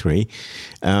 2023.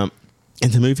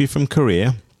 It's a movie from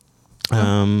Korea.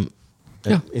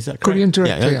 Is that correct? Korean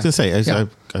director. Yeah, I was going to say, Yeah.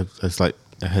 I was like,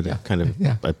 I had a kind of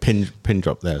Yeah. a pin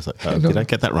drop there. I was like, oh, No. did I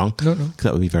get that wrong? No. 'Cause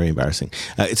that would be very embarrassing.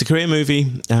 It's a Korean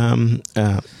movie.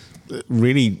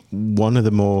 Really one of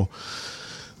the more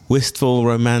wistful,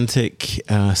 romantic,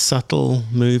 subtle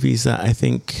movies that I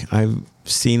think I've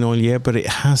seen all year, but it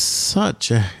has such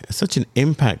an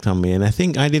impact on me. And I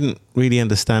think I didn't really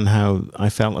understand how I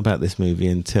felt about this movie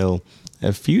until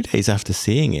a few days after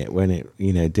seeing it, when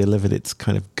it, delivered its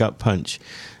kind of gut punch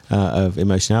of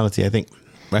emotionality. I think,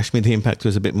 Rashmi, the impact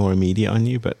was a bit more immediate on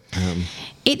you, but...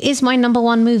 It is my number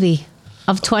one movie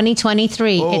of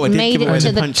 2023. Oh, I it did made give it away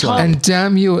to the the punchline. top. And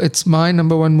damn you, it's my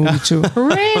number one movie too.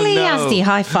 Really, no. Yazdi?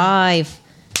 High five.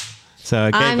 So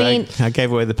I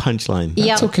gave away the punchline.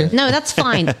 Yeah. okay. No, that's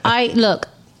fine. Look,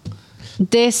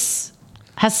 this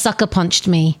has sucker punched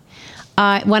me.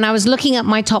 When I was looking at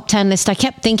my top 10 list, I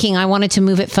kept thinking I wanted to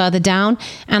move it further down,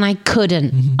 and I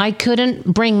couldn't. Mm-hmm. I couldn't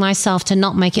bring myself to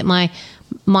not make it my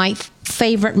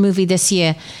favorite movie this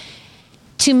year.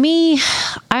 To me,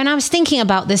 and I was thinking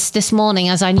about this morning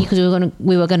as I knew, because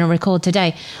we were going to record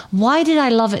today. Why did I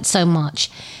love it so much?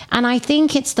 And I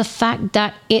think it's the fact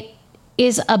that it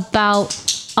is about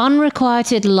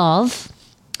unrequited love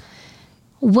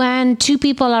when two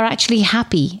people are actually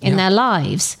happy in their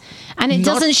lives. And it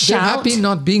doesn't shout. They're happy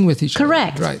not being with each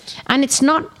Correct. other. Right. And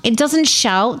it doesn't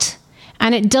shout,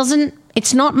 and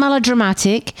it's not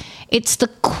melodramatic. It's the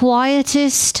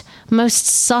quietest, most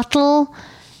subtle,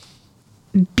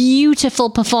 beautiful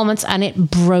performance, and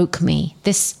it broke me.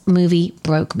 This movie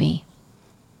broke me.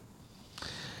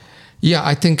 Yeah,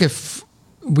 I think if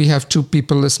we have two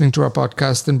people listening to our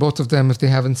podcast, then both of them, if they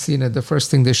haven't seen it, the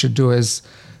first thing they should do is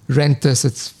rent this.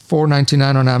 It's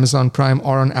 $4.99 on Amazon Prime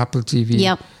or on Apple TV.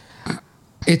 Yep.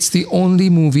 It's the only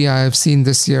movie I have seen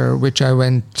this year which I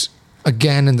went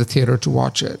again in the theater to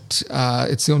watch it.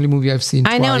 It's the only movie I've seen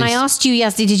twice. I know, and I asked you,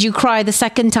 Yazdi, did you cry the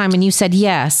second time? And you said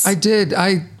yes. I did.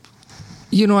 I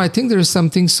think there is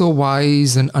something so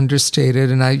wise and understated.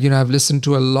 And I've listened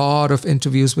to a lot of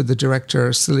interviews with the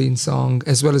director, Celine Song,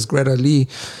 as well as Greta Lee,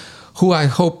 who I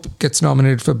hope gets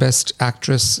nominated for Best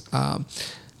Actress.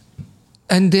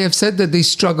 And they have said that they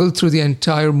struggled through the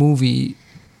entire movie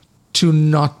to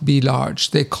not be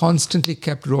large. They constantly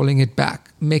kept rolling it back.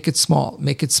 Make it small,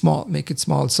 make it small, make it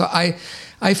small. So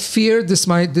I fear this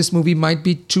movie might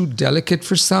be too delicate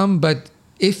for some, but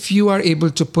if you are able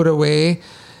to put away,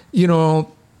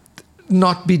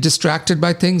 not be distracted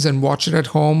by things and watch it at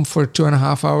home for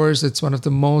 2.5 hours, it's one of the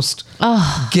most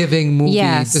giving movies.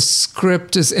 Yes. The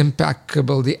script is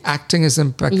impeccable. The acting is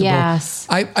impeccable. Yes.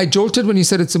 I jolted when you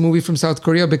said it's a movie from South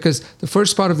Korea, because the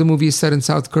first part of the movie is set in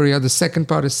South Korea. The second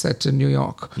part is set in New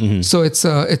York. Mm-hmm. So it's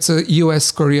a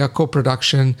US-Korea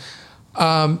co-production.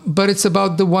 But it's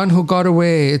about the one who got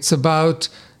away.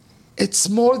 It's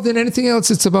more than anything else.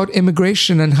 It's about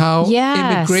immigration and how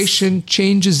immigration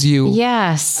changes you.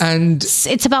 Yes. And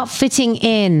it's about fitting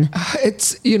in.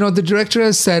 it's, the director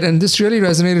has said, and this really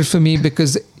resonated for me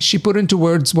because she put into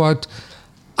words what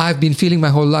I've been feeling my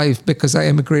whole life because I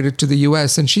immigrated to the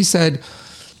US. And she said,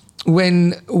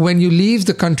 when you leave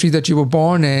the country that you were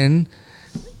born in,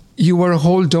 you were a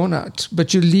whole donut,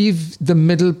 but you leave the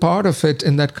middle part of it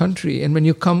in that country. And when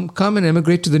you come and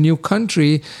immigrate to the new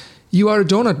country, you are a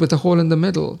donut with a hole in the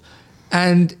middle.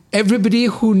 And everybody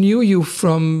who knew you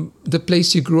from the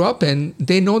place you grew up in,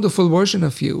 they know the full version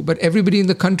of you. But everybody in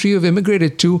the country you've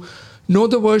immigrated to know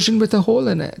the version with a hole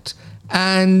in it.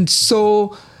 And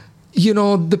so,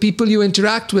 the people you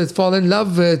interact with, fall in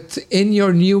love with in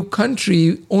your new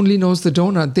country only knows the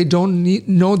donut. They don't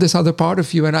know this other part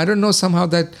of you. And I don't know, somehow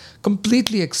that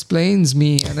completely explains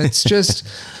me. And it's just,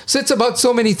 so it's about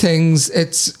so many things.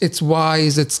 It's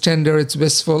wise, it's tender, it's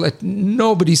wistful.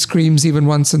 Nobody screams even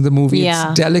once in the movie. Yeah.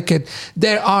 It's delicate.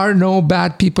 There are no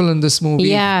bad people in this movie.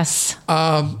 Yes.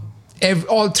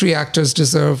 All three actors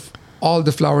deserve all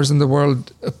the flowers in the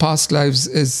world. Past Lives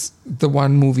is the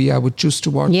one movie I would choose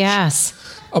to watch. Yes.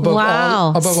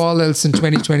 Above all else in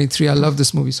 2023. I love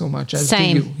this movie so much.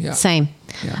 Same. Yeah.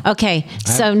 Okay.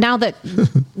 So now that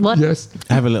what? Yes.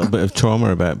 I have a little bit of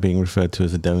trauma about being referred to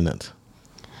as a donut.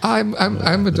 I'm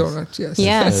a donut. Yes.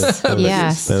 Yes.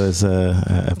 Yes. There was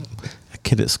a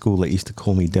kid at school that used to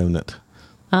call me donut.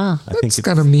 Ah. I think That's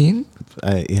kind of mean.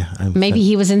 Yeah. Maybe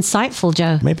he was insightful,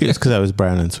 Joe. Maybe it's because I was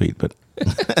brown and sweet, but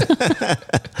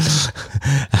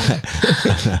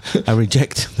I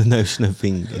reject the notion of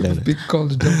being a donut. Be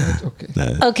called a donut. Okay.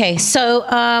 No. Okay, so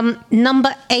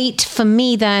number 8 for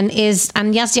me then is,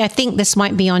 and Yazdi, I think this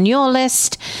might be on your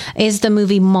list, is the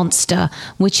movie Monster,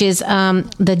 which is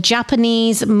the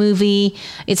Japanese movie.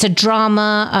 It's a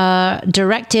drama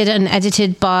directed and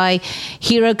edited by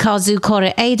Hirokazu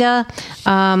Koreeda.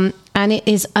 And it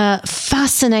is a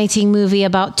fascinating movie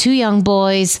about 2 young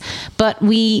boys. But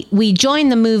we join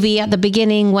the movie at the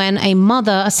beginning when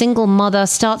a single mother,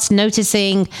 starts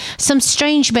noticing some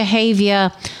strange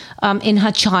behavior in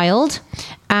her child,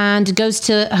 and goes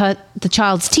to the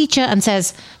child's teacher and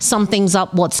says, something's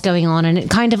up, what's going on? And it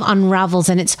kind of unravels,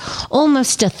 and it's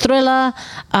almost a thriller,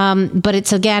 but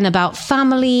it's again about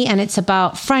family, and it's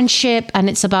about friendship, and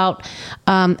it's about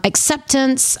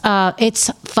acceptance. It's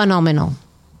phenomenal.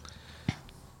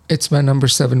 It's my number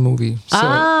 7 movie. So,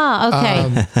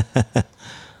 okay.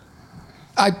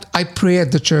 I pray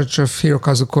at the church of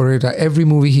Hirokazu Koreeda. Every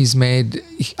movie he's made,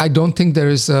 I don't think there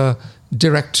is a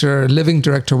living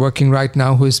director working right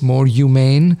now who is more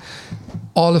humane.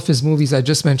 All of his movies, I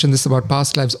just mentioned this about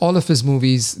Past Lives, all of his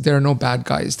movies, there are no bad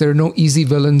guys. There are no easy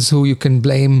villains who you can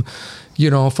blame,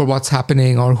 for what's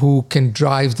happening, or who can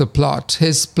drive the plot.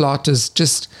 His plot is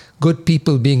just good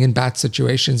people being in bad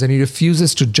situations, and he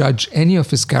refuses to judge any of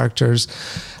his characters.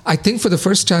 I think for the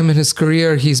first time in his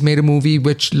career, he's made a movie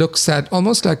which looks at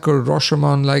almost like a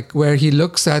Rashomon, where he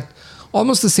looks at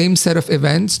almost the same set of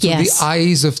events through the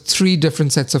eyes of 3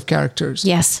 different sets of characters.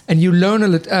 Yes. And you learn a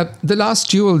little. The Last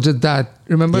Duel did that.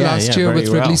 Remember last year with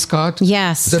Ridley Scott?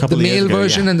 Yes. The male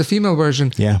version and the female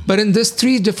version. Yeah. But in this,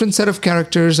 3 different set of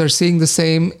characters are seeing the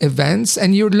same events,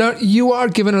 and you are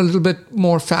given a little bit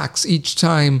more facts each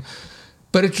time.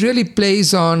 But it really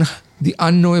plays on the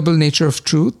unknowable nature of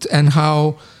truth, and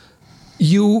how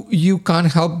you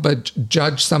can't help but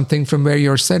judge something from where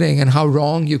you're sitting, and how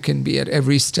wrong you can be at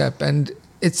every step. And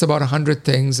it's about 100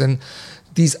 things, and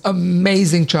these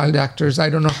amazing child actors. I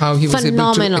don't know how he was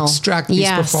able to extract these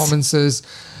performances.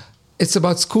 It's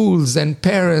about schools and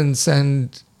parents and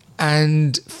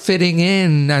fitting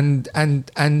in, and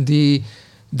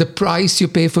the price you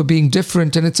pay for being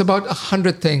different, and it's about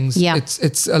 100 things. Yeah.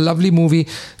 It's a lovely movie.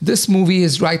 This movie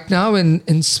is right now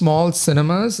in small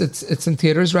cinemas. It's in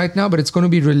theaters right now, but it's going to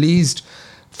be released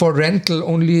for rental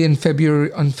only in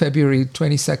February, on February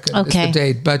 22nd is the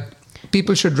date. But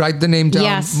people should write the name down.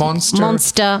 Yes.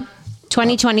 Monster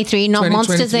 2023, not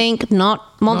Monsters Inc.,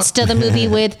 not Monster the movie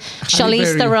with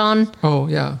Charlize Theron. Oh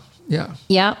yeah. Yeah.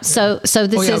 Yeah. So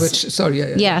this is. So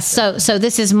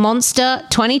this is Monster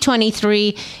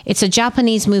 2023. It's a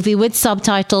Japanese movie with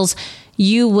subtitles.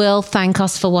 You will thank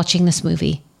us for watching this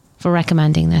movie, for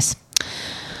recommending this.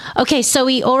 Okay, so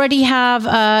we already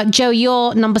have, Joe,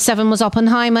 your number 7 was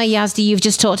Oppenheimer. Yazdi, you've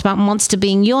just talked about Monster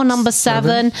being your number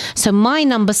 7. So my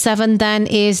number 7 then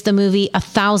is the movie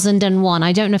 1001.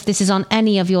 I don't know if this is on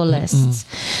any of your lists.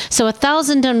 So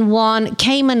 1001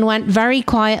 came and went very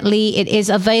quietly. It is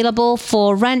available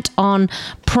for rent on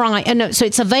Prime. So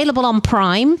it's available on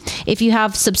Prime if you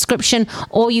have subscription,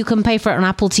 or you can pay for it on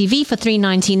Apple TV for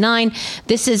 $3.99.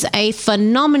 This is a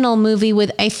phenomenal movie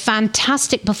with a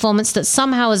fantastic performance that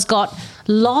somehow has got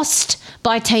lost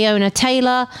by Teyana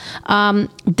Taylor.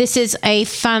 This is a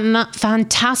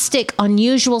fantastic,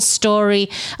 unusual story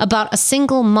about a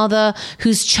single mother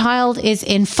whose child is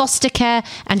in foster care,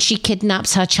 and she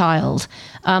kidnaps her child.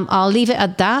 I'll leave it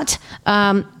at that.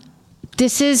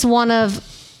 This is one of...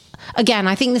 Again,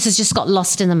 I think this has just got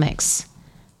lost in the mix.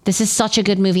 This is such a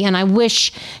good movie, and I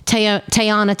wish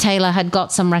Teyana Taylor had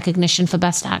got some recognition for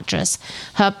Best Actress.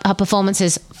 Her performance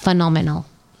is phenomenal.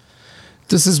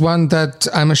 This is one that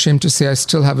I'm ashamed to say I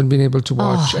still haven't been able to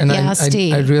watch. And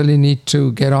I really need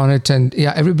to get on it. And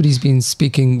everybody's been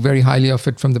speaking very highly of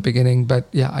it from the beginning. But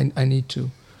I need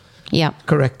to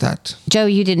correct that. Joe,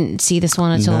 you didn't see this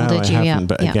one at all, did you? I haven't,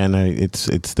 but again,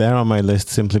 it's there on my list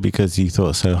simply because you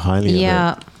thought so highly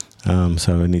of it.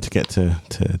 So I need to get to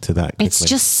that quickly. It's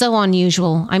just so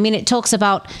unusual. I mean, it talks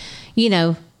about,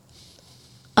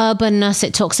 urbanness.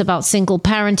 It talks about single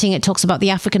parenting. It talks about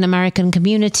the African American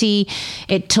community.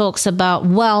 It talks about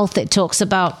wealth. It talks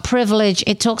about privilege.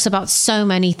 It talks about so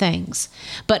many things.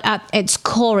 But at its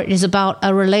core, it is about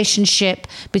a relationship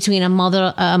between a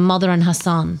mother and her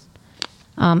son,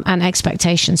 and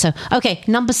expectation. So, okay,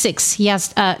 number 6.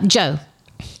 Yes, Joe.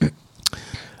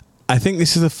 I think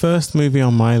this is the first movie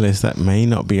on my list that may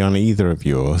not be on either of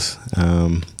yours. A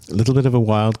little bit of a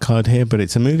wild card here, but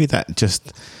it's a movie that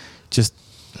just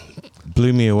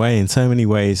blew me away in so many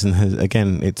ways. And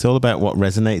again, it's all about what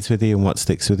resonates with you and what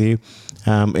sticks with you.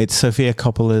 It's Sofia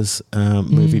Coppola's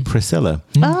movie Priscilla.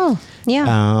 Oh,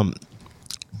 yeah.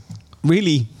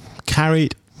 Really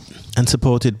carried and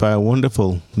supported by a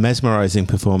wonderful, mesmerizing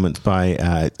performance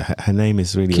by her name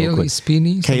is really awkward.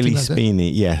 Kaylee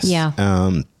Speeney, yes. Yeah.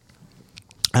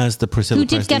 As the Priscilla Who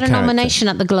did Presley get a character. nomination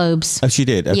at the Globes. Oh, she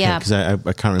did? Okay, Yeah. because I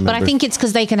can't remember. But I think it's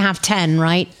because they can have 10,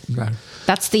 right? Right.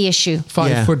 That's the issue. 5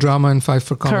 Yeah. for drama and 5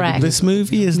 for comedy. Correct. This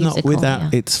movie is not Musical, without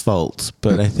yeah. its faults,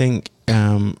 but I think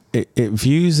it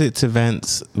views its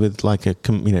events with like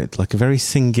a very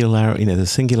singular, the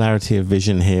singularity of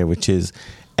vision here, which is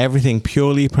everything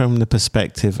purely from the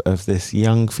perspective of this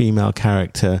young female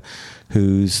character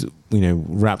who's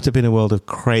wrapped up in a world of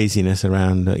craziness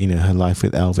around her life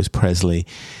with Elvis Presley,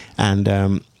 and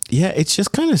it's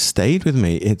just kind of stayed with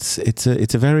me. It's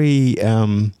a very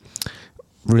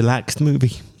relaxed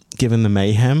movie, given the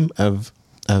mayhem of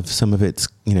some of its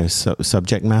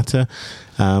subject matter.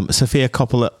 Sofia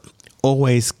Coppola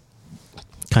always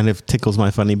kind of tickles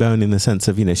my funny bone in the sense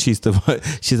of she's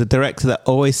a director that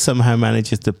always somehow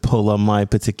manages to pull on my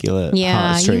particular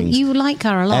heartstrings. You like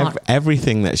her a lot.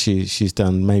 Everything that she's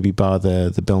done, maybe bar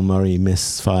the Bill Murray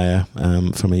misfire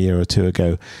from a year or two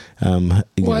ago. I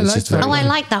like that. I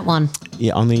like that one.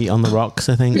 Yeah, on the rocks,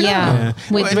 I think. Yeah.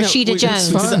 With Rashida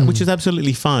Jones. which is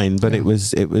absolutely fine, but it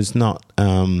was not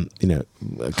kind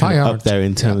High of art. up there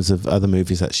in terms of other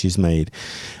movies that she's made.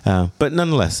 But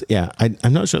nonetheless,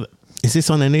 I'm not sure. Is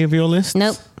this on any of your lists?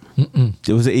 Nope.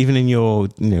 Was it even in your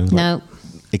No.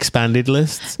 expanded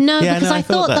lists? No, Yeah, because I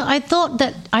thought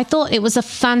that. I thought it was a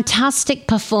fantastic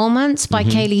performance by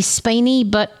Mm-hmm. Kaylee Speeney,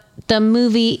 but the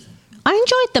movie, I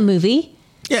enjoyed the movie.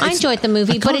 Yeah, I enjoyed the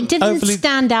movie, but it didn't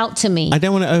stand out to me. I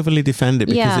don't want to overly defend it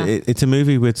because Yeah. it's a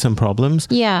movie with some problems.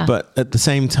 Yeah. But at the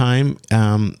same time,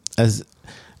 as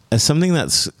something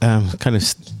that's kind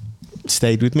of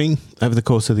stayed with me over the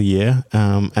course of the year,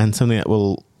 and something that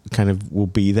will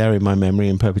be there in my memory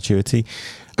in perpetuity,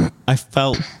 I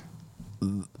felt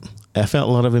a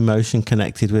lot of emotion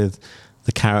connected with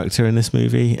the character in this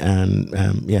movie, and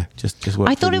just worked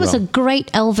I thought really it was well. a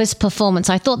great Elvis performance.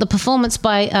 I thought the performance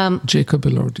by Jacob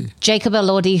Elordi. Jacob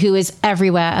Elordi, who is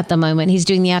everywhere at the moment. He's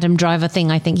doing the Adam Driver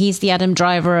thing. I think he's the Adam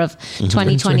Driver of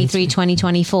 2023,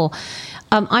 2024.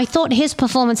 I thought his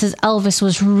performance as Elvis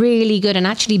was really good and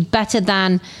actually better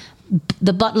than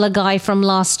the butler guy from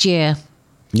last year.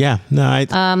 Yeah, no,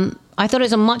 I thought it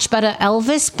was a much better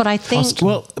Elvis, but I think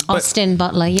Austin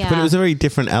Butler, yeah. But it was a very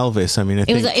different Elvis. I mean,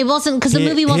 It wasn't because the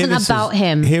movie wasn't about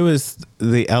him. Here was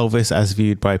the Elvis as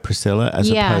viewed by Priscilla, as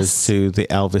opposed to the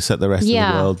Elvis that the rest of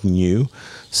the world knew.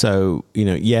 So,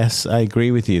 yes, I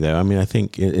agree with you, though. I mean, I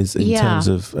think it is in terms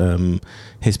of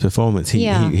his performance,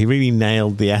 he really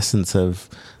nailed the essence of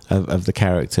the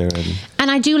character. And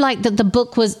I do like that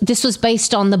this was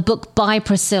based on the book by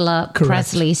Priscilla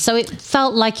Presley. So it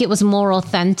felt like it was more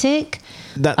authentic.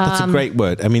 That's a great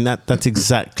word. I mean, that's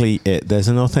exactly it. There's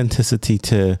an authenticity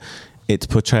to its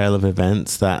portrayal of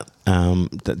events that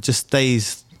just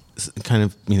stays kind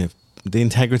of, the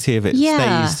integrity of it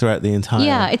stays throughout the entire.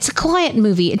 Yeah, it's a quiet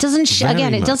movie. It doesn't,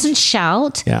 it doesn't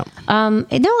shout. Yeah.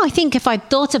 I think if I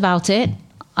thought about it,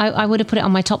 I would have put it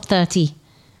on my top 30.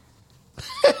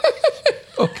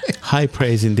 Okay. High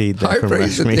praise indeed. High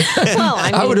praise Rashmi. Well,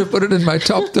 I would have put it in my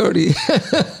top 30.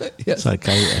 It's like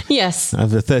Yes. of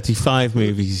the 35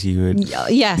 movies you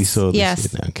saw this year.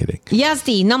 No, I'm kidding.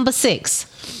 Yazdi, number 6.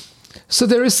 So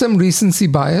there is some recency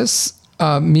bias,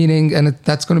 meaning, and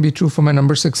that's going to be true for my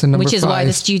number 6 and number 5. Which is why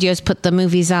the studios put the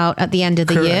movies out at the end of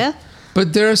the year.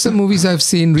 But there are some movies I've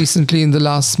seen recently in the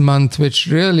last month which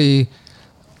really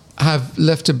have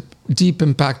left a deep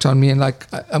impact on me, and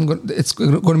it's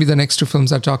going to be the next 2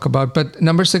 films I talk about. But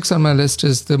number 6 on my list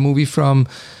is the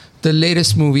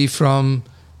latest movie from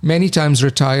many times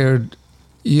retired,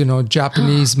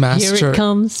 Japanese master. Here it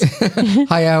comes.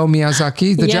 Hayao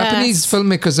Miyazaki. The Japanese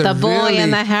filmmakers are The Boy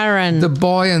and the Heron. The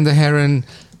Boy and the Heron,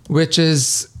 which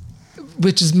is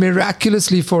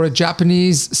miraculously for a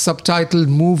Japanese subtitled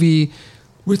movie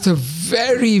with a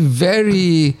very,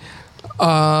 very,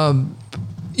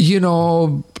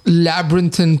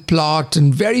 labyrinthine plot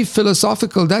and very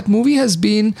philosophical. That movie has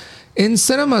been in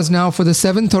cinemas now for the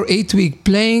 7th or 8th week,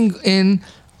 playing in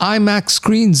IMAX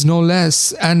screens, no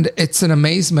less. And it's an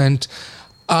amazement.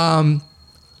 I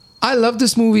love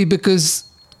this movie because,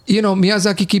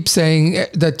 Miyazaki keeps saying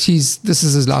that this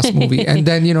is his last movie. And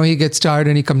then, he gets tired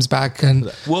and he comes back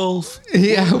and... Wolf.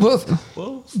 Yeah, Wolf.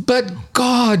 But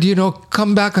God,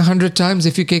 come back 100 times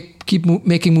if you keep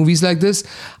making movies like this.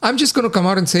 I'm just going to come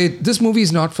out and say, this movie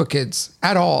is not for kids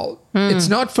at all. It's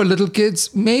not for little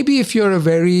kids. Maybe if you're a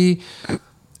very...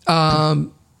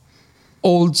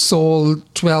 old soul,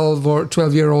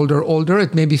 12-year-old or older,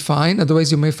 it may be fine.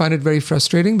 Otherwise, you may find it very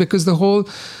frustrating because the whole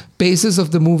basis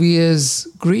of the movie is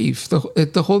grief.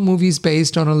 The whole movie is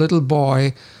based on a little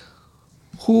boy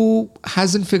who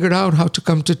hasn't figured out how to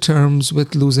come to terms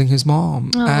with losing his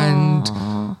mom.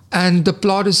 And the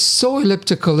plot is so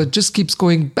elliptical. It just keeps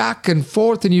going back and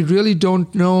forth, and you really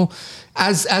don't know.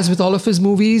 As with all of his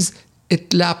movies,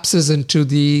 it lapses into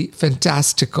the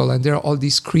fantastical, and there are all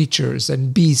these creatures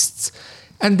and beasts.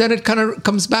 And then it kind of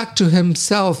comes back to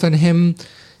himself and him,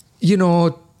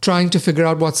 trying to figure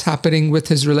out what's happening with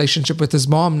his relationship with his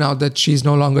mom now that she's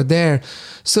no longer there.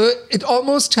 So it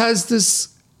almost has this,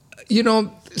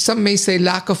 some may say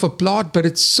lack of a plot, but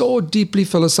it's so deeply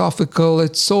philosophical.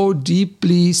 It's so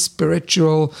deeply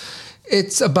spiritual.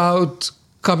 It's about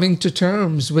coming to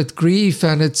terms with grief,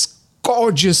 and it's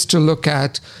gorgeous to look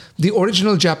at. The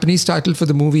original Japanese title for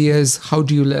the movie is How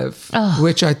Do You Live?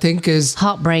 Which I think is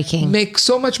heartbreaking. Makes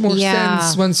so much more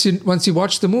sense once you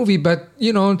watch the movie. But,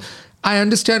 I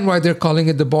understand why they're calling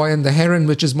it The Boy and the Heron,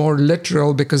 which is more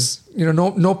literal because,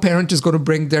 no parent is going to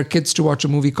bring their kids to watch a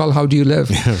movie called How Do You Live?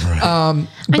 Right. And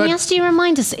yes, do you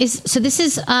remind us? This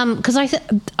is because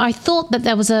I thought that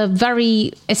there was a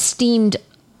very esteemed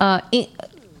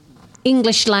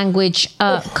English language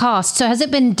cast. So has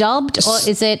it been dubbed or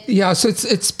is it? Yeah, so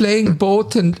it's playing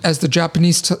both as the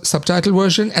Japanese subtitle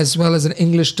version as well as an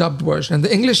English dubbed version. And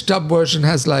the English dubbed version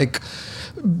has like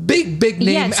big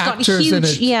name actors in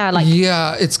it.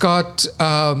 Yeah, it's got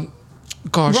Robert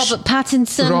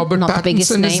Pattinson. Robert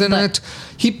Pattinson is in it.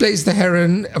 He plays the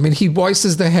heron. I mean, he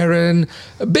voices the heron.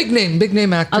 Big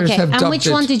name actors have dubbed it. And which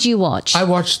one did you watch? I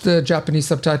watched the Japanese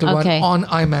subtitle one on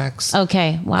IMAX.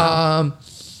 Okay, wow.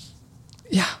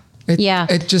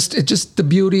 It just the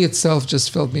beauty itself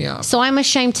just filled me up. So I'm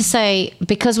ashamed to say,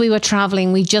 because we were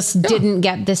traveling, we just didn't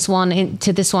get this one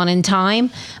in time,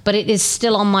 but it is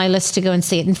still on my list to go and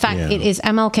see it. In fact, it is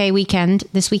MLK weekend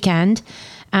this weekend,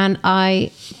 and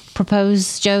I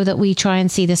propose, Joe, that we try and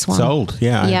see this one. Sold,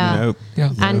 yeah.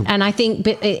 And I think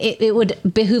it would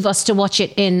behoove us to watch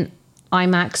it in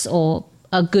IMAX or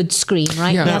a good screen,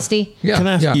 right, Yazdi? Yeah. Can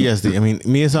I ask you, Yazdi? I mean,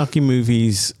 Miyazaki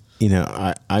movies,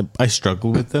 I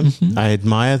struggle with them. Mm-hmm. I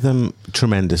admire them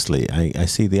tremendously. I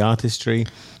see the artistry,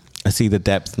 I see the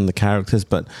depth and the characters,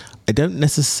 but I don't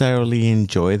necessarily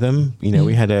enjoy them.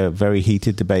 We had a very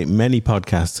heated debate many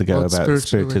podcasts ago about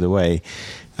Spirited Away,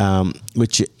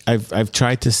 which I've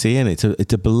tried to see, and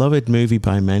it's a beloved movie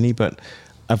by many, but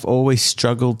I've always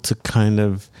struggled to kind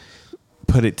of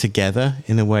put it together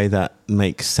in a way that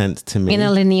makes sense to me. In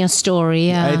a linear story,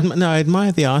 yeah. I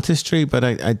admire the artistry, but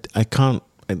I can't.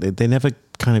 They never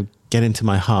kind of get into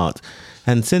my heart.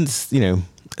 And since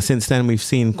then we've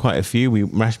seen quite a few.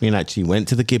 Rashmi actually went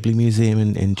to the Ghibli Museum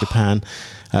in Japan,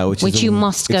 which you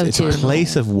must go to. It's a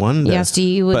place of wonder. Yes,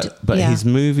 you would. But his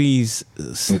movies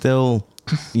still,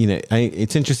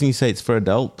 it's interesting you say it's for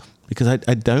adult, because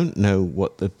I don't know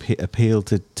what the appeal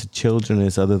to children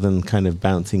is other than kind of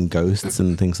bouncing ghosts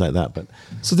and things like that. But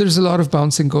so there's a lot of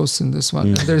bouncing ghosts in this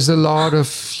one. There's a lot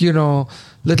of,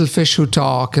 little fish who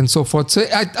talk and so forth. So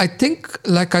I think,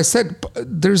 like I said,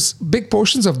 there's big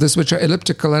portions of this which are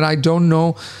elliptical, and I don't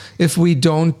know if we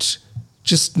don't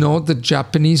just know the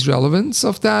Japanese relevance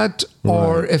of that,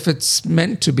 or if it's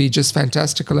meant to be just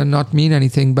fantastical and not mean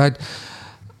anything. But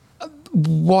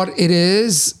what it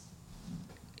is,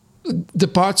 the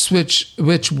parts which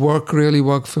really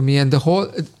work for me, and the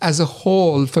whole as a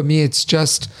whole for me, it's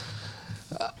just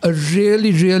a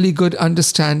really, really good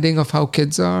understanding of how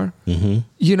kids are.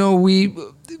 Mm-hmm.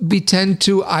 We tend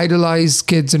to idolize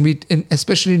kids, and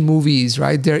especially in movies,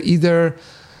 right? They're either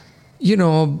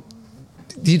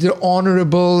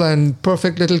honorable and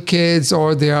perfect little kids,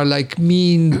 or they are like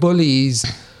mean bullies.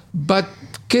 But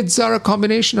kids are a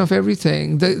combination of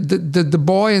everything. The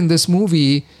boy in this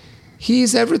movie,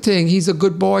 he's everything. He's a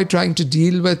good boy trying to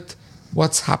deal with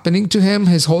what's happening to him.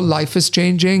 His whole life is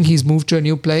changing. He's moved to a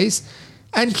new place.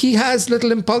 And he has little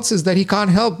impulses that he can't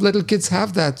help. Little kids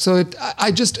have that. So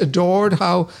I just adored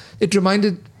how it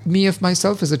reminded me of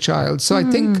myself as a child. So I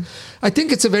think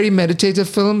it's a very meditative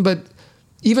film, but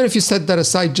even if you set that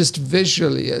aside, just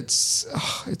visually, it's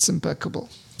impeccable.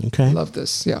 Okay. I love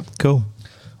this. Yeah. Cool.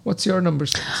 What's your number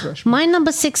 6, Rashmi? My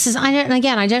number 6 is, I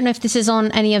don't know if this is on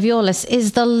any of your lists,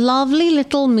 is the lovely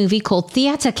little movie called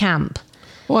Theatre Camp.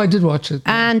 Oh, I did watch it.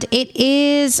 And it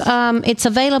is, it's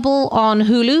available on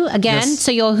Hulu again. Yes.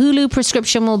 So your Hulu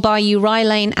prescription will buy you Rye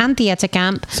Lane and Theatre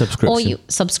Camp.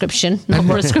 Subscription. Not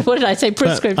prescription. What did I say?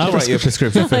 Prescription. I'll write you a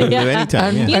prescription for Hulu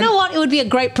anytime. Yeah. You know what? It would be a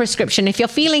great prescription. If you're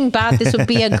feeling bad, this would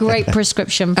be a great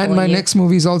prescription for you. And my next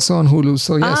movie is also on Hulu.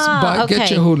 So yes,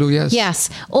 get your Hulu, yes. Yes.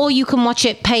 Or you can watch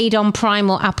it paid on Prime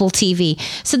or Apple TV.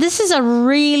 So this is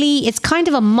it's kind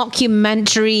of a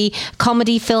mockumentary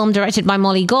comedy film directed by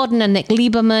Molly Gordon and Nick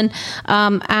Lieberman.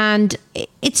 And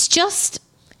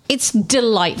it's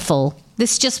delightful.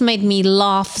 This just made me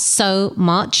laugh so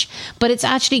much, but it's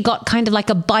actually got kind of like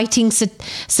a biting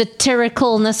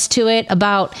satiricalness to it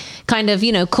about kind of,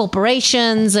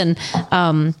 corporations and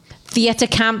theatre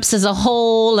camps as a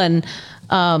whole. And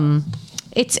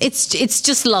it's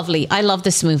just lovely. I love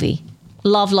this movie.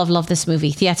 Love this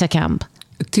movie, Theatre Camp.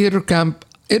 Theatre Camp,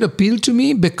 it appealed to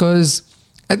me because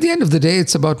at the end of the day,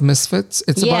 it's about misfits.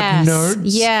 It's about nerds.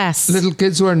 Yes. Little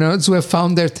kids who are nerds who have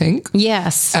found their thing.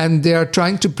 Yes. And they are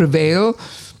trying to prevail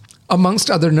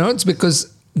amongst other nerds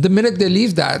because the minute they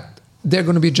leave that, they're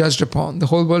going to be judged upon. The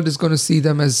whole world is going to see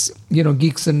them as,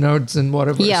 geeks and nerds and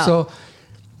whatever. Yeah. So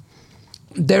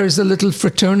there is a little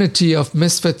fraternity of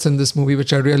misfits in this movie,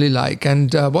 which I really like.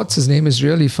 And what's his name is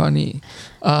really funny.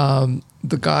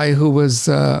 The guy who was...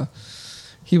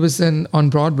 he was on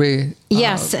Broadway.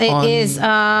 Yes, it is.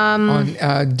 On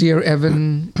Dear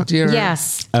Evan.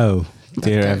 Yes. Oh,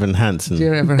 Dear Evan Hansen.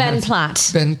 Dear Evan Ben Hansen.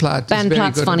 Platt. Ben Platt. Ben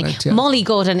Platt's funny. Molly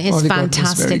Gordon is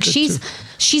fantastic. She's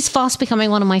She's fast becoming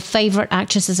one of my favorite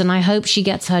actresses, and I hope she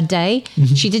gets her day.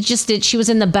 Mm-hmm. She was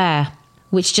in The Bear,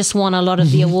 which just won a lot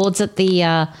of the awards at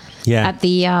the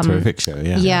terrific show.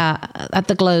 At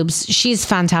the Globes. She's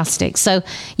fantastic. So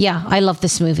I love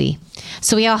this movie.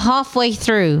 So we are halfway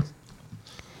through.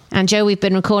 And Joe, we've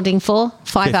been recording for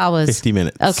 5 hours. 50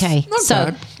 minutes. Okay. Not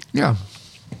bad. Yeah.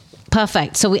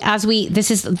 Perfect. So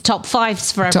this is the top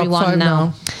fives for everyone top five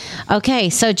now. Okay.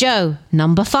 So Joe,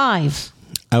 number 5.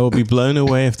 I will be blown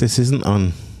away if this isn't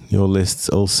on your lists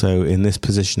also in this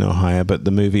position or higher, but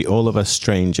the movie All of Us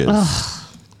Strangers. Oh.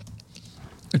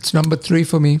 It's number 3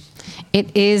 for me.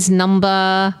 It is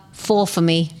number 4 for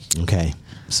me. Okay.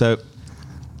 So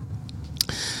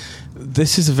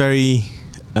this is a very...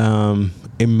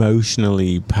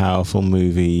 emotionally powerful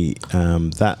movie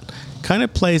that kind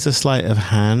of plays a sleight of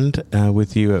hand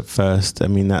with you at first. I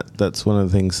mean, that's one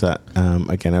of the things that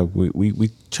again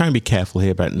we try and be careful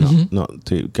here about not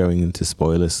going into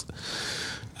spoilers.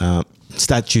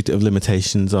 Statute of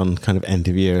limitations on kind of end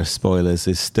of year spoilers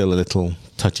is still a little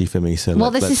touchy for me. So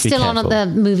this is still on at the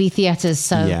movie theaters.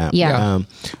 So yeah.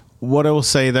 What I will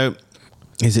say though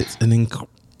is it's an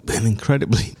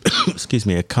incredibly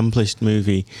accomplished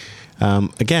movie.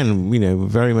 Again,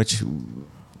 very much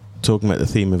talking about the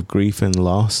theme of grief and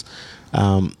loss.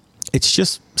 It's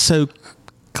just so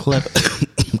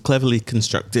cleverly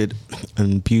constructed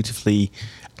and beautifully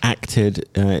acted.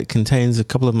 It contains a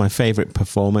couple of my favorite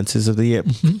performances of the year,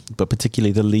 but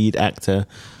particularly the lead actor.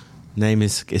 Name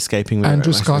is escaping me.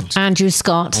 Andrew Scott. Andrew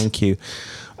Scott. Thank you.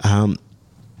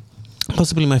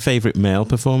 Possibly my favorite male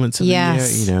performance of the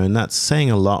year, and that's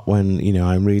saying a lot when,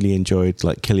 I really enjoyed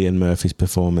like Cillian Murphy's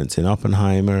performance in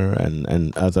Oppenheimer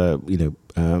and other,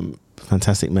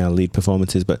 fantastic male lead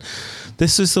performances. But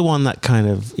this was the one that kind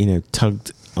of,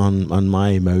 tugged on my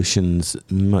emotions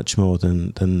much more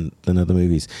than other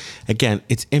movies. Again,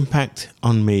 its impact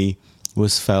on me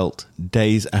was felt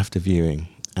days after viewing.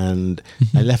 And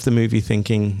I left the movie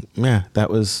thinking, that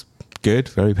was good,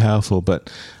 very powerful, but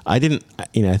I didn't,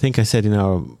 I think I said in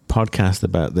our podcast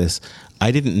about this, I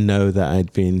didn't know that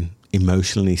I'd been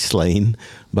emotionally slain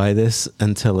by this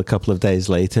until a couple of days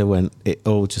later when it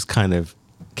all just kind of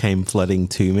came flooding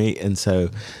to me. And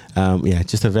so,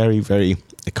 just a very, very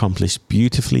accomplished,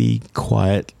 beautifully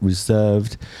quiet,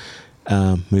 reserved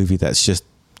movie that's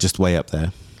just way up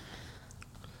there.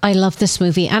 I love this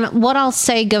movie. And what I'll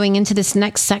say going into this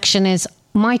next section is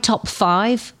my top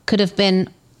 5 could have been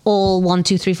all 1,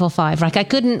 2, 3, 4, 5. Like I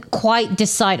couldn't quite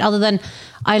decide other than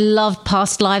I loved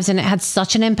Past Lives and it had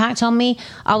such an impact on me.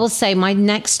 I will say my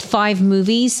next 5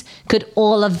 movies could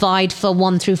all have vied for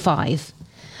 1 through 5.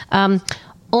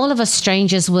 All of Us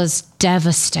Strangers was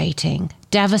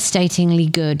devastatingly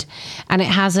good. And it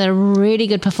has a really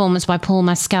good performance by Paul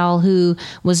Mescal, who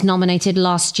was nominated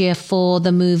last year for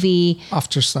the movie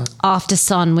After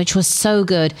Sun, which was so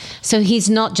good. So he's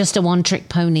not just a one-trick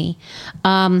pony.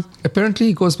 Apparently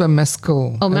he goes by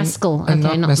Mescal. Oh, Mescal. Okay,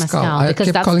 not Mescal. I because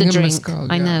kept that's calling the him drink.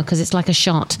 Mescal, I know, because it's like a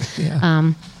shot.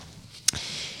 Yeah.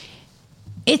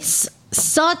 It's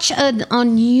such an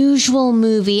unusual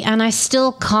movie, and I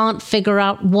still can't figure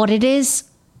out what it is.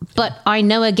 But I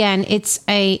know, again, it's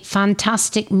a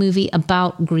fantastic movie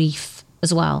about grief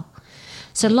as well.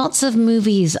 So lots of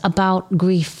movies about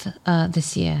grief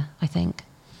this year, I think.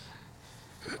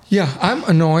 Yeah, I'm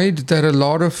annoyed that a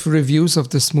lot of reviews of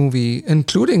this movie,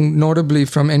 including notably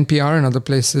from NPR and other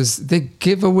places, they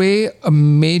give away a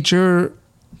major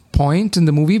point in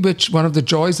the movie, which one of the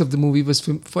joys of the movie was,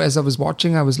 as I was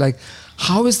watching, I was like,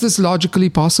 how is this logically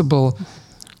possible?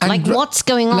 And like, what's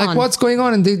going on? Like, what's going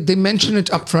on? And they mention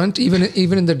it up front, even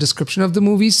in the description of the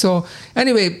movie. So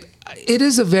anyway, it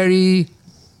is a very...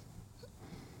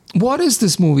 What is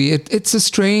this movie? It's a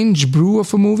strange brew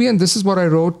of a movie. And this is what I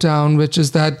wrote down, which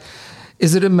is that,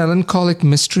 is it a melancholic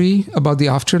mystery about the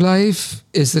afterlife?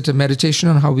 Is it a meditation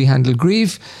on how we handle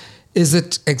grief? Is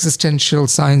it existential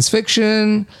science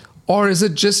fiction? Or is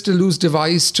it just a loose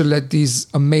device to let these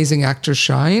amazing actors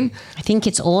shine? I think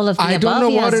it's all of the above. I don't know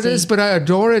what it is, but I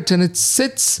adore it. And it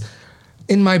sits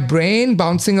in my brain,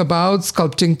 bouncing about,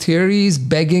 sculpting theories,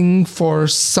 begging for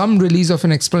some release of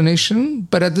an explanation.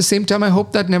 But at the same time, I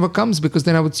hope that never comes, because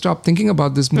then I would stop thinking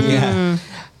about this movie. Yeah.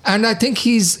 And I think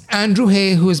he's Andrew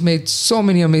Hay, who has made so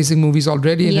many amazing movies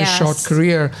already in his short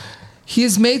career. He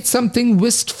has made something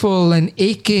wistful and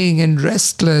aching and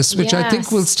restless, which I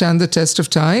think will stand the test of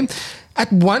time.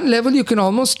 At one level, you can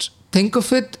almost think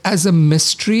of it as a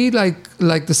mystery, like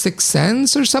The Sixth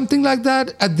Sense or something like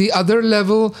that. At the other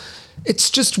level,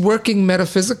 it's just working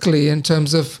metaphysically in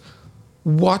terms of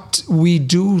what we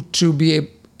do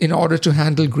in order to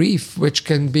handle grief, which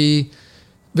can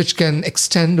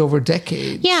extend over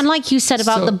decades. Yeah, and like you said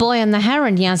about The Boy and the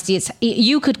Heron, Yazdi,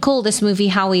 you could call this movie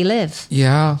How We Live.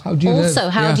 Yeah, how do you live? Also,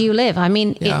 how do you live? I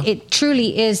mean, it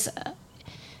truly is,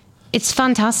 it's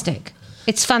fantastic.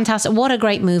 It's fantastic. What a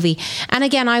great movie. And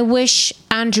again, I wish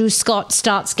Andrew Scott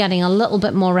starts getting a little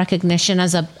bit more recognition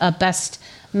as a best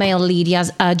male lead.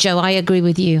 Yes, Joe, I agree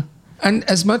with you. And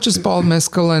as much as Paul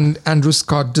Mescal and Andrew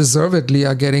Scott deservedly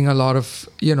are getting a lot of,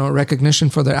 recognition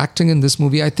for their acting in this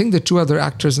movie, I think the two other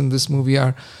actors in this movie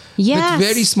are with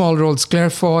very small roles. Claire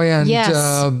Foy and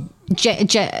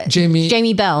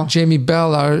Jamie Bell. Jamie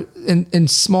Bell are in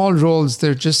small roles.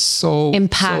 They're just so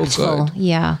impactful. So good.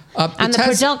 Yeah. And the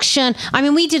production. I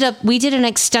mean, we did an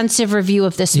extensive review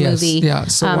of this movie in our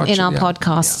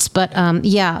podcasts.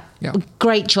 Yeah. But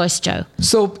great choice, Joe.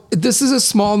 So this is a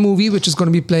small movie which is going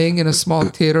to be playing in a small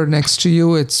theater next to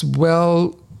you. It's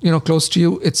close to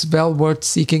you. It's well worth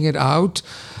seeking it out.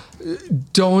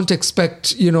 Don't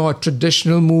expect, a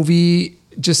traditional movie.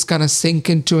 Just kind of sink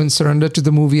into and surrender to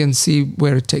the movie and see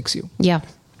where it takes you. Yeah.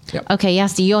 Okay,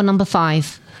 Yazdi, your number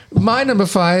 5. My number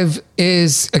 5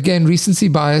 is, again, recency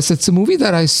bias. It's a movie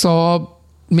that I saw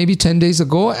maybe 10 days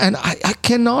ago, and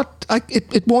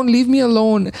it won't leave me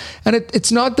alone. And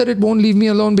it's not that it won't leave me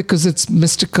alone because it's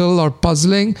mystical or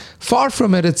puzzling. Far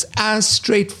from it. It's as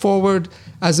straightforward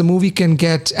as a movie can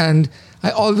get. And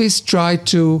I always try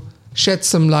to shed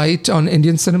some light on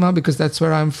Indian cinema because that's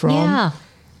where I'm from. Yeah.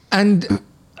 And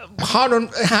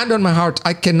hand on my heart,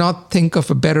 I cannot think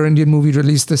of a better Indian movie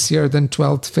released this year than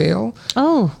 12th Fail.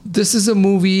 Oh. This is a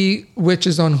movie which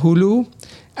is on Hulu.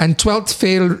 And 12th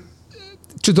Fail,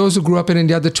 to those who grew up in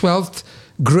India, the 12th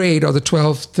grade or the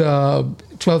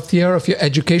 12th year of your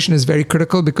education is very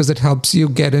critical because it helps you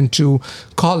get into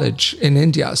college in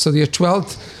India. So your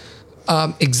 12th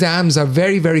exams are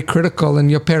very, very critical, and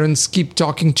your parents keep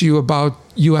talking to you about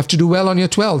you have to do well on your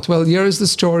 12th. Well, here is the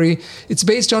story. It's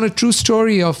based on a true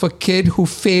story of a kid who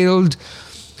failed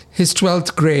his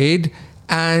 12th grade,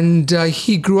 and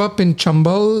he grew up in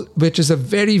Chambal, which is a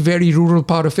very, very rural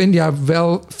part of India,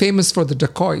 well famous for the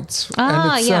dacoits.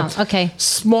 Okay.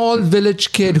 Small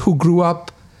village kid who grew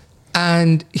up,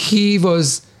 and he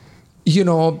was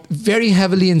very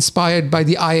heavily inspired by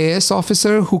the IAS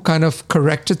officer who kind of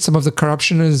corrected some of the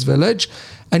corruption in his village.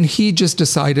 And he just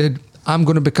decided, I'm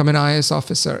going to become an IAS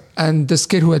officer. And this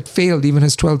kid who had failed even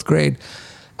his 12th grade.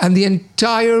 And the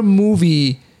entire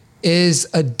movie is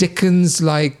a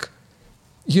Dickens-like,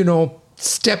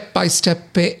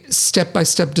 step-by-step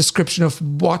description of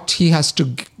what he has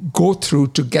to go through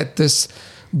to get this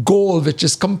goal, which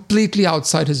is completely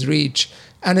outside his reach.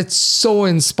 And it's so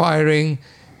inspiring.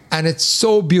 And it's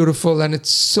so beautiful, and it's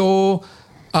so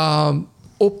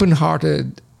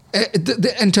open-hearted.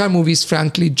 The entire movie is,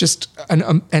 frankly, just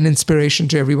an inspiration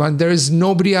to everyone. There is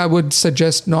nobody I would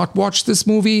suggest not watch this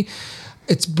movie.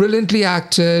 It's brilliantly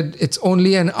acted. It's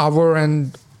only an hour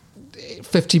and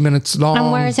 50 minutes long.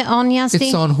 And where is it on, Yazdi?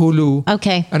 It's on Hulu.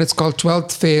 Okay. And it's called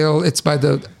 12th Fail. It's by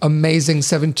the amazing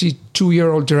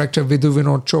 72-year-old director Vidhu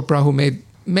Vinod Chopra, who made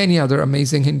many other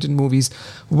amazing Indian movies.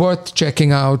 Worth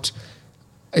checking out.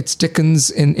 It's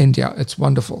Dickens in India. It's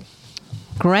wonderful.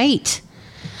 Great.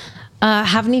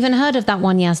 Haven't even heard of that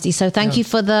one, Yazdi. So thank you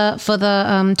for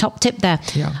the top tip there.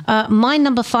 Yeah. My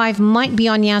number 5 might be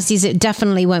on Yazdi's. It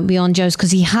definitely won't be on Joe's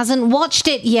because he hasn't watched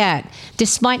it yet,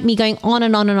 despite me going on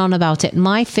and on and on about it.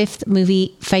 My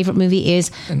 5th favorite movie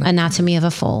is Anatomy of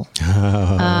a Fall.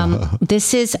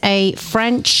 This is a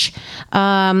French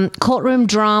courtroom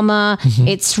drama.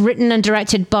 It's written and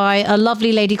directed by a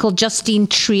lovely lady called Justine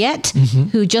Triet,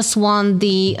 who just won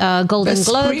the Golden Best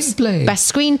Globes Screenplay.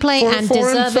 Best Screenplay, For a and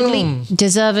foreign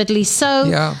deservedly so.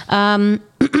 Yeah.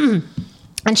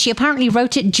 And she apparently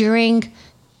wrote it during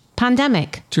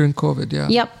pandemic. During COVID, yeah.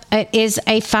 Yep. It is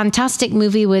a fantastic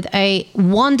movie with a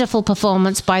wonderful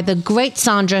performance by the great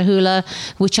Sandra Hüller,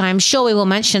 which I am sure we will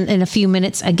mention in a few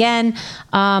minutes again.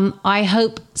 I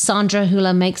hope Sandra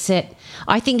Hüller makes it.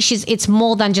 I think it's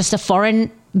more than just a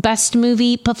foreign best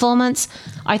movie performance.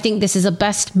 I think this is a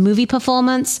best movie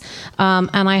performance.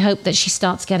 And I hope that she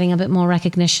starts getting a bit more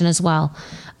recognition as well.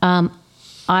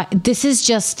 This is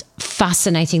just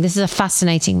fascinating. This is a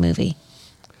fascinating movie.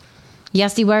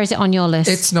 Yazdi, where is it on your list?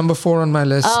 It's number 4 on my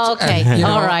list. Oh, okay. And,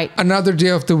 All right. Another day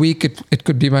of the week, it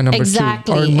could be my number 2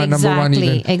 or my number 1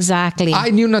 even. Exactly. I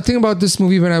knew nothing about this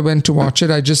movie when I went to watch it.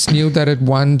 I just knew that it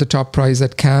won the top prize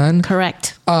at Cannes.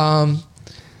 Correct.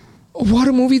 What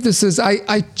a movie this is.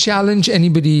 I challenge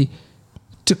anybody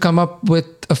to come up with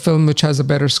a film which has a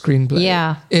better screenplay.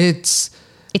 Yeah. It's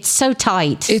so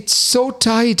tight. It's so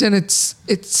tight, and it's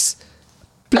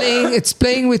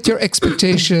playing with your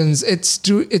expectations. It's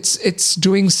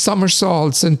doing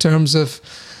somersaults in terms of,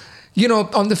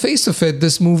 on the face of it,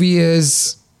 this movie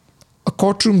is a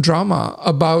courtroom drama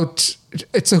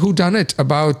it's a whodunit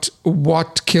about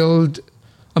what killed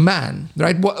a man,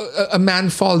 right? A man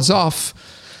falls off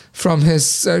from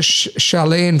his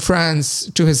chalet in France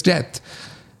to his death.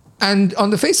 And on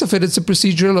the face of it, it's a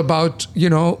procedural about,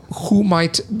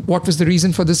 what was the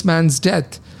reason for this man's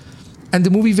death. And the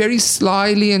movie very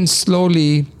slyly and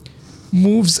slowly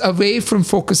moves away from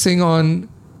focusing on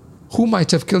who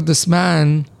might have killed this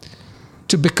man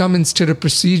to become instead a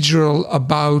procedural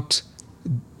about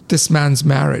this man's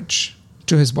marriage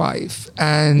to his wife.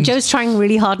 And Joe's trying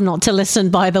really hard not to listen,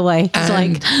 by the way.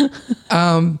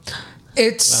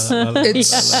 It's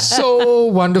so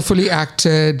wonderfully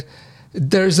acted.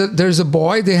 There's a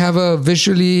boy. They have a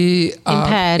visually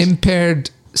impaired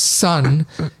son,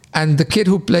 and the kid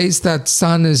who plays that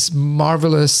son is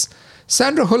marvelous.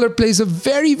 Sandra Hüller plays a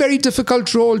very, very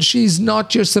difficult role. She's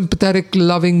not your sympathetic,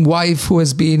 loving wife who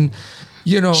has been,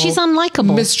 she's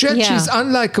unlikable. Misjudged. Yeah. She's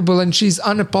unlikable, and she's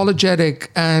unapologetic,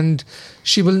 and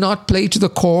she will not play to the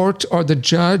court or the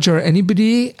judge or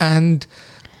anybody. And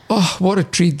oh, what a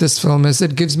treat this film is!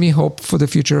 It gives me hope for the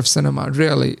future of cinema.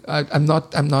 Really, I'm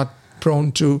not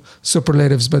prone to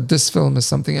superlatives, but this film is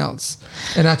something else.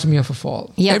 Anatomy of a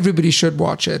Fall. Yep. Everybody should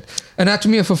watch it.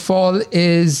 Anatomy of a Fall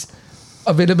is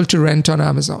available to rent on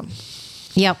Amazon.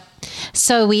 Yep.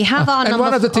 So we have our and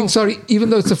one other thing, sorry, even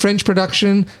though it's a French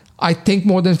production, I think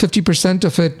more than 50%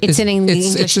 of it it's in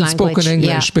English it's in spoken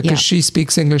English because she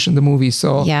speaks English in the movie.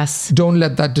 So don't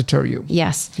let that deter you.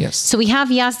 Yes. So we have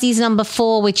Yazdi's number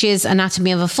 4, which is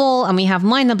Anatomy of a Fall, and we have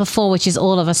my number 4, which is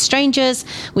All of Us Strangers,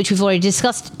 which we've already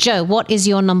discussed. Joe, what is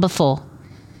your number 4?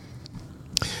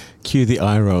 Cue the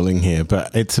eye rolling here,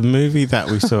 but it's a movie that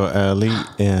we saw early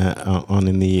on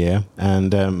in the year,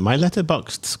 and my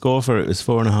letterboxd score for it was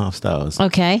 4.5 stars.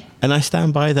 Okay. And I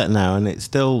stand by that now, and it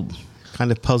still kind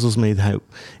of puzzles me how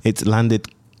it's landed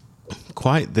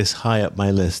quite this high up my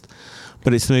list.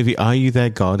 But it's the movie Are You There,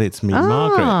 God? It's Me,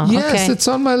 Margaret. Yes, it's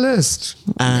on my list.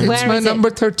 It's my number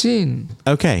 13.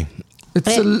 Okay.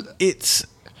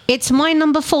 It's my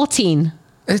number 14.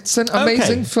 It's an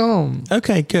amazing film.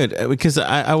 Okay, good. Because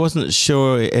I wasn't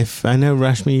sure if... I know,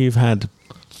 Rashmi, you've had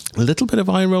a little bit of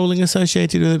eye rolling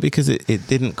associated with it because it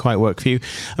didn't quite work for you.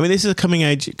 I mean, this is a coming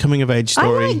of age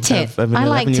story of an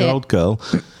 11-year-old girl.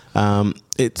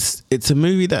 It's a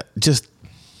movie that just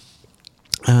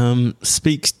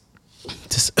speaks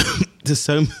to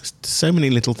so many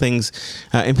little things.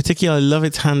 In particular, I love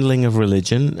its handling of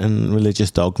religion and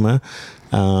religious dogma.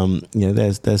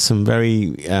 There's some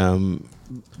very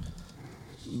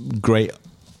great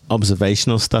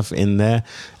observational stuff in there.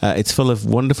 It's full of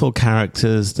wonderful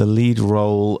characters. The lead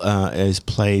role is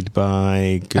played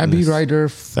by Abby Ryder.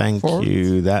 Thank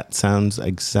you. That sounds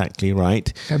exactly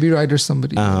right. Abby Ryder,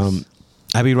 somebody else.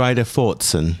 Abby Ryder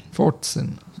Fortson.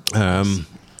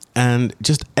 And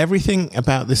just everything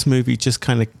about this movie just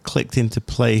kind of clicked into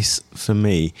place for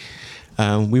me.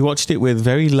 We watched it with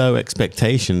very low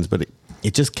expectations, but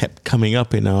it just kept coming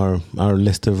up in our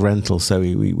list of rentals. So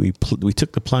we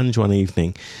took the plunge one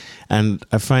evening, and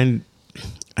I find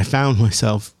I found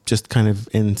myself just kind of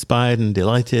inspired and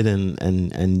delighted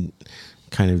and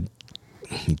kind of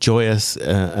joyous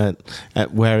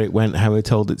at where it went, how it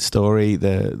told its story.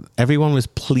 Everyone was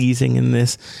pleasing in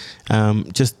this.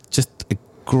 Just a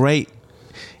great.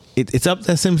 It's up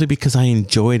there simply because I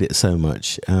enjoyed it so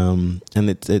much, and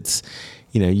it's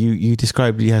you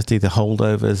described Yazdi the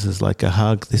holdovers as like a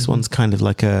hug. This one's kind of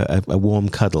like a warm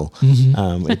cuddle.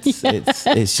 It's just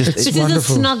This is a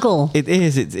snuggle. It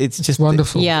is. It's just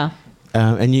wonderful. Yeah.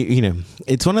 And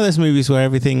it's one of those movies where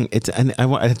everything. And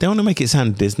I don't want to make it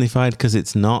sound Disney-fied because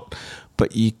it's not.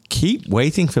 But you keep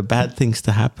waiting for bad things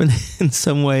to happen in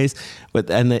some ways,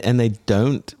 and they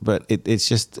don't. But it's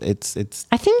just.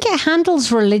 I think it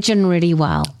handles religion really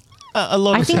well. A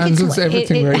lot I of think handles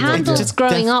everything it very well, handles yeah.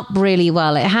 growing up really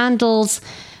well. It handles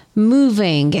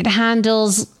moving. It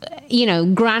handles,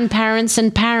 grandparents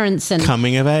and parents and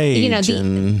coming of age.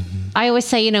 I always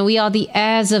say, we are the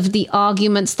heirs of the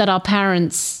arguments that our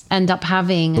parents end up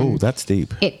having. Oh, that's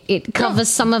deep. It covers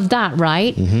some of that,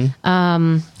 right?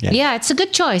 Mm-hmm. Yeah, it's a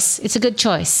good choice. It's a good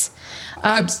choice.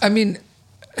 I mean,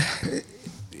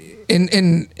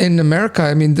 in America,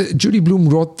 I mean, Judy Blume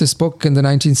wrote this book in the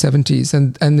 1970s,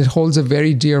 and it holds a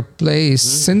very dear place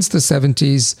since the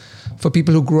 70s for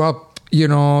people who grew up,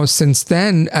 since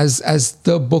then as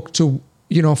the book to,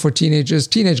 for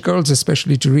teenage girls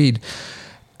especially, to read.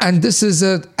 And this is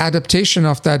an adaptation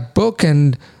of that book,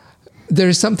 and there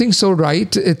is something so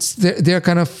right. They're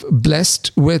kind of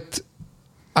blessed with,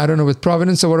 I don't know, with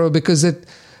providence or whatever, because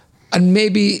and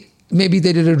maybe they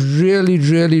did a really,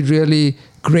 really, really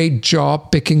great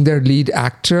job picking their lead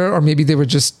actor, or maybe they were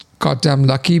just goddamn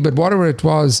lucky. But whatever it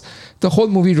was, the whole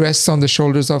movie rests on the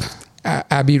shoulders of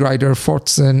Abby Ryder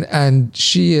Fortson, and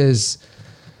she is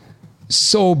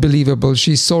so believable.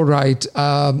 She's so right.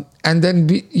 And then,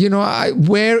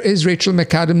 where is Rachel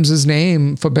McAdams'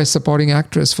 name for Best Supporting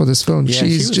Actress for this film? Yeah,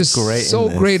 She's just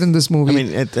great in this movie. I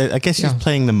mean, I guess she's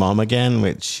playing the mom again,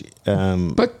 which.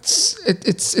 But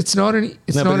it's not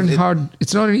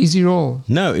an easy role.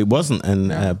 No, it wasn't,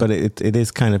 and but it is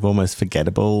kind of almost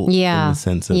forgettable. Yeah. In the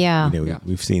sense of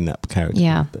we've seen that character.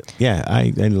 Yeah. But yeah,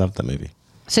 I love that movie.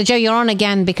 So, Joe, you're on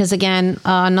again because, again,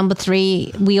 number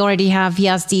 3, we already have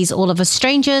Yazdi's All of Us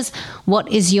Strangers. What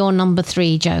is your number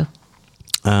 3, Joe?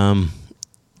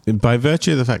 By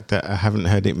virtue of the fact that I haven't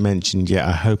heard it mentioned yet,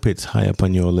 I hope it's high up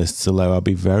on your list. Although I'll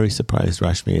be very surprised,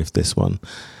 Rashmi, if this one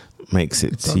makes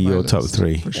it to your top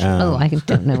 3. Sure. I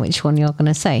don't know which one you're going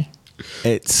to say.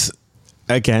 It's,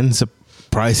 again,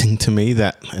 surprising to me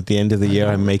that at the end of the year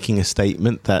I'm making a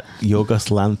statement that Yorgos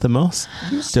Lanthimos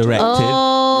directed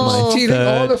my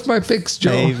all of my picks, Joe.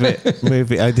 favorite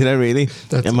movie. Did I really?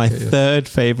 That's my okay, yeah. third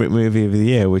favorite movie of the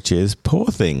year, which is Poor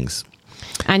Things.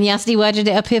 And Yazdi, where did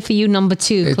it appear for you? Number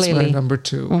 2, It's clearly. my number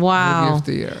 2. Wow. Movie of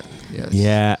the year. Yes.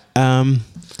 Yeah.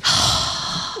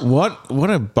 What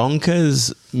a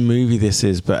bonkers movie this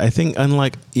is. But I think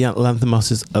unlike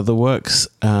Lanthimos' other works,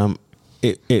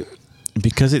 it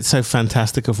because it's so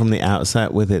fantastical from the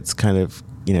outset with its kind of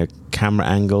camera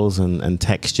angles and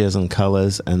textures and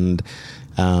colors, and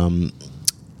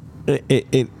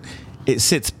it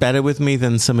sits better with me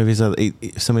than some of his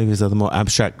other more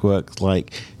abstract work,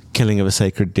 like Killing of a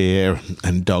Sacred Deer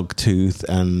and Dogtooth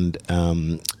and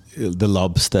The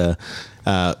Lobster,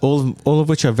 all of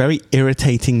which are very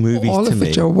irritating movies all to of me.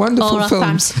 which are wonderful All are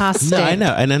films. fantastic. No, I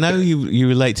know, and I know you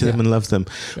relate to them and love them.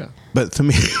 Yeah. But for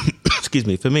me,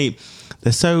 for me,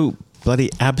 they're so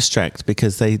bloody abstract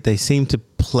because they seem to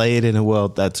play it in a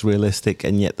world that's realistic,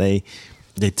 and yet they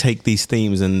take these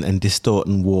themes and distort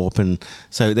and warp, and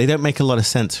so they don't make a lot of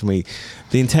sense for me.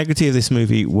 The integrity of this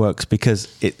movie works because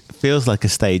it feels like a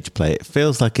stage play. It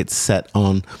feels like it's set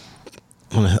on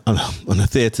a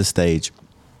theatre stage,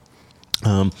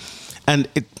 and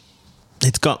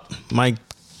it's got my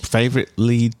favorite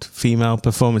lead female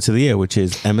performance of the year, which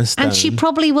is Emma Stone, And she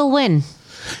probably will win.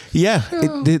 Yeah,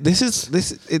 it's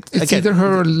It's either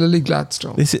her or Lily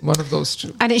Gladstone. One of those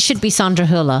two. And it should be Sandra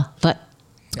Hüller, but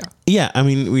yeah. I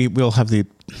mean, we'll have the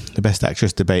best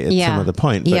actress debate at some other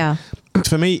point. But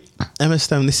for me, Emma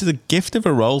Stone, this is a gift of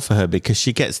a role for her because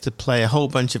she gets to play a whole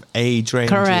bunch of age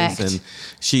ranges. Correct. And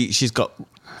she's got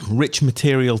rich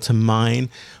material to mine,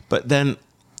 but then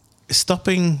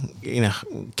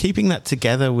keeping that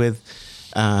together with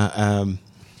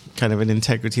kind of an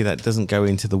integrity that doesn't go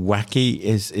into the wacky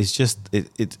is just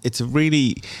it's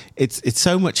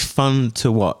so much fun to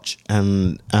watch.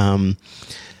 And I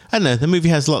don't know, the movie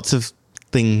has lots of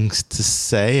things to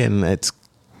say, and it's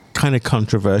kind of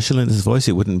controversial in his voice.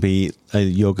 It wouldn't be a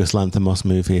Yorgos Lanthimos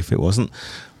movie if it wasn't.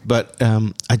 But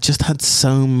I just had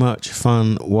so much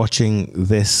fun watching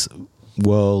this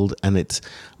world and its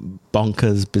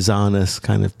bonkers, bizarreness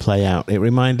kind of play out. It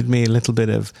reminded me a little bit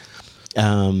of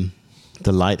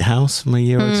The Lighthouse from a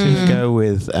year or two ago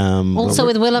with Also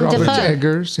with Willem Robert Dafoe.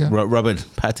 Eggers, yeah. Robert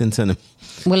Pattinson.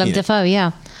 Willem Dafoe,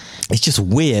 yeah. It's just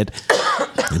weird,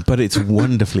 but it's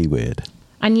wonderfully weird.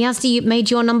 And Yazdi, you made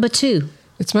your number 2.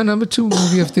 It's my number 2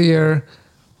 movie of the year.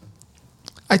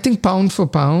 I think pound for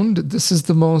pound, this is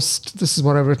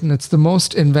what I've written. It's the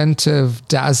most inventive,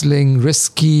 dazzling,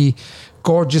 risky,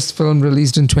 gorgeous film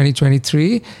released in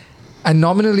 2023. And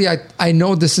nominally, I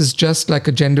know this is just like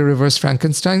a gender reverse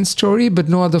Frankenstein story, but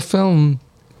no other film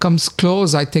comes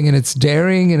close, I think, in its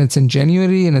daring, in its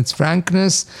ingenuity, in its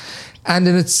frankness, and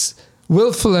in its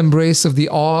willful embrace of the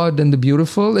odd and the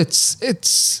beautiful. It's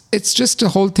just the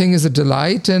whole thing is a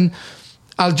delight. And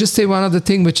I'll just say one other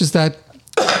thing, which is that,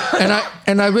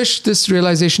 and I wish this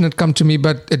realization had come to me,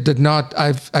 but it did not.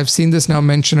 I've seen this now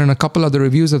mentioned in a couple other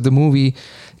reviews of the movie,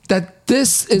 that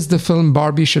this is the film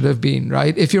Barbie should have been,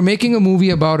 right? If you're making a movie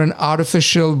about an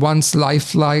artificial, once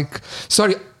lifeless,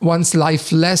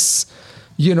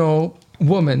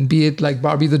 woman, be it like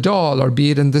Barbie the doll, or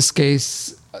be it in this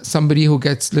case, somebody who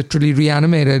gets literally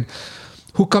reanimated,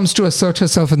 who comes to assert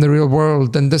herself in the real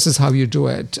world, then this is how you do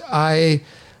it. I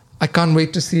can't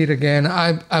wait to see it again.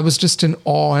 I was just in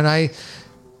awe. And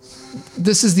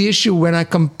this is the issue when I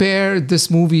compare this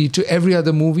movie to every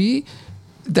other movie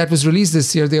that was released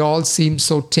this year. They all seem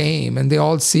so tame, and they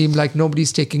all seem like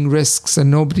nobody's taking risks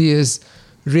and nobody is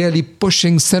really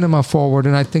pushing cinema forward.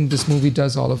 And I think this movie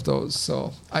does all of those.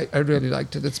 So I really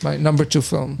liked it. It's my number 2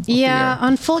 film of the year.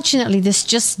 Unfortunately, this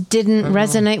just didn't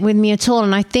resonate with me at all.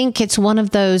 And I think it's one of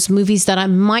those movies that I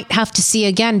might have to see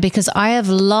again, because I have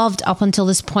loved, up until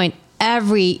this point,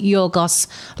 every Yorgos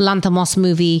Lanthimos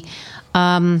movie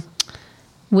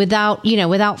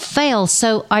without fail.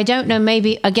 So I don't know,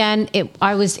 maybe again, it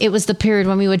was the period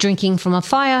when we were drinking from a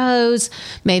fire hose.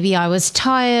 Maybe I was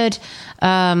tired.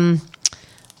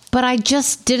 But I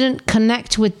just didn't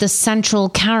connect with the central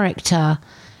character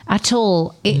at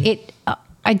all.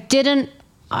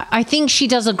 I think she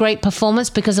does a great performance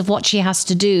because of what she has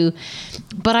to do,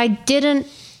 but I didn't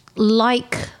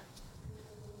like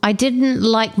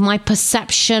my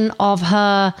perception of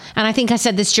her, and I think I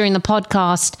said this during the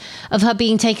podcast, of her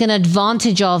being taken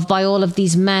advantage of by all of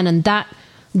these men, and that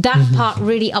part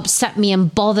really upset me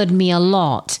and bothered me a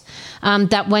lot.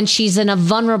 That when she's in a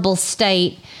vulnerable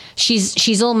state,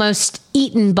 she's almost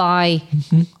eaten by,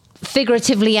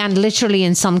 figuratively and literally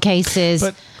in some cases,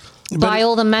 by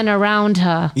all the men around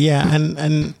her. Yeah,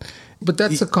 and but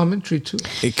that's a commentary too.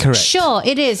 Correct. Sure,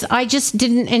 it is. I just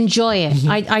didn't enjoy it.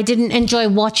 I didn't enjoy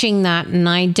watching that, and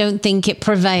I don't think it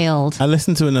prevailed. I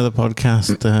listened to another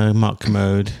podcast, Mark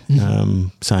Commode,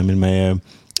 Simon Mayo,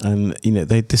 and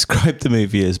they described the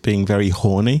movie as being very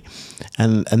horny,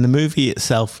 and the movie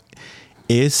itself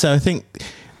is. So I think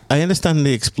I understand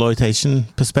the exploitation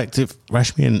perspective,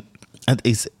 Rashmi, and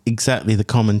it's exactly the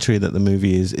commentary that the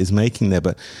movie is making there.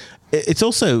 But it's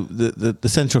also the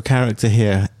central character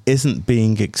here isn't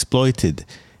being exploited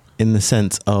in the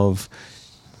sense of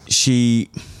this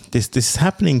is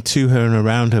happening to her and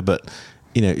around her, but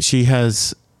she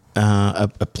has a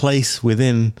place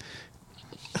within.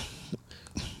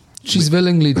 She's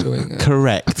willingly doing it.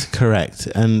 Correct.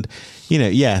 And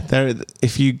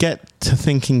if you get to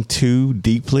thinking too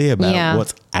deeply about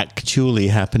what's actually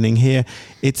happening here,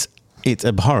 it's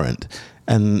abhorrent.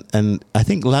 And I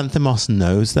think Lanthimos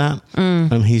knows that,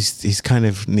 and he's kind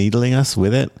of needling us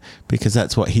with it because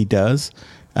that's what he does,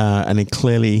 and he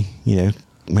clearly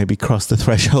maybe crossed the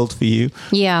threshold for you.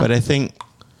 Yeah, but I think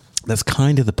that's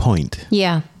kind of the point.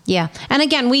 Yeah. And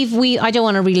again, I don't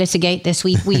want to relitigate this.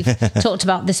 We've talked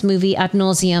about this movie ad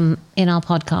nauseum in our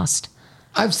podcast.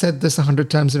 I've said this 100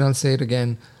 times and I'll say it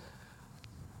again.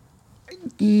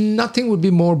 Nothing would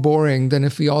be more boring than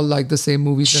if we all like the same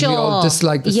movies and we all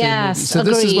dislike the same movies. So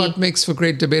agreed. This is what makes for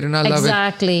great debate, and I love it.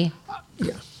 Exactly.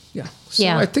 Yeah. So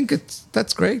I think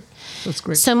that's great. That's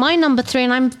great. So my number 3,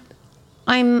 and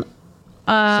I'm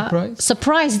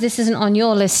surprised this isn't on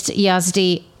your list,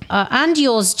 Yazdi. And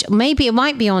yours, maybe it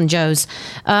might be on Joe's.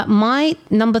 My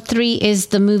number 3 is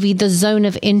the movie The Zone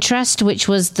of Interest, which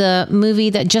was the movie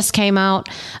that just came out,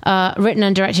 written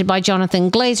and directed by Jonathan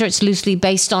Glazer. It's loosely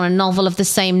based on a novel of the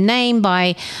same name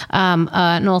by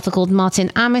an author called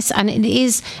Martin Amis, and it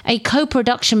is a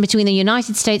co-production between the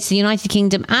United States, the United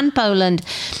Kingdom, and Poland.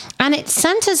 And it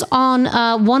centers on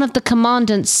one of the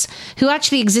commandants who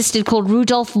actually existed, called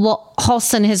Rudolf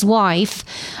Hoss, and his wife,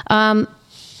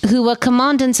 who were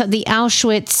commandants at the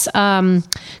Auschwitz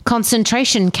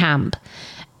concentration camp.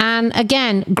 And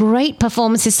again, great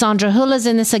performances. Sandra Hüller's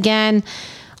in this again.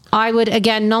 I would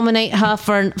again nominate her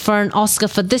for an Oscar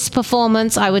for this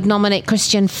performance. I would nominate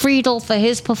Christian Friedel for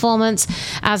his performance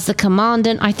as the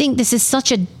commandant. I think this is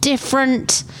such a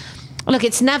different... Look,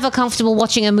 it's never comfortable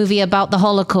watching a movie about the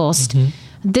Holocaust.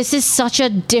 This is such a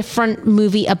different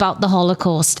movie about the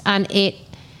Holocaust, and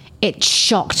it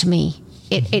shocked me.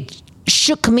 It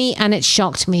shook me and it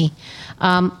shocked me.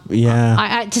 To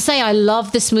say I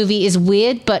love this movie is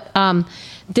weird, but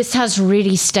this has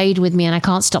really stayed with me, and I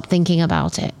can't stop thinking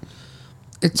about it.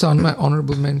 It's on my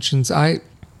honorable mentions.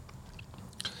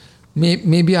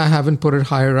 Maybe I haven't put it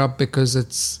higher up because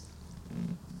it's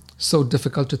so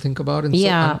difficult to think about and so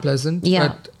unpleasant. Yeah.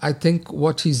 But I think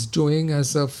what he's doing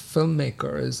as a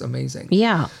filmmaker is amazing.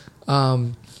 Yeah.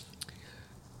 And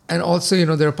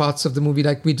also, there are parts of the movie,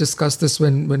 like we discussed this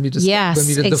when we did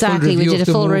exactly. the full review of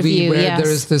the movie, review, where there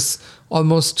is this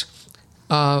almost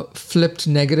flipped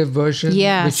negative version,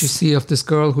 which you see of this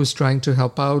girl who's trying to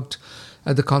help out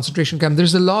at the concentration camp.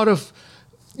 There's a lot of,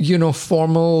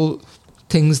 formal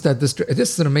things that this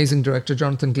is an amazing director,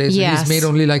 Jonathan Glazer. Yes. He's made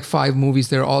only like 5 movies.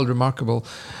 They're all remarkable.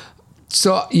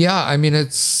 So, I mean,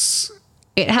 it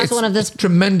has one of the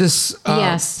tremendous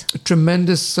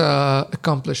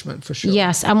accomplishment for sure.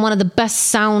 Yes, and one of the best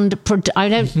sound. I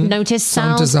don't notice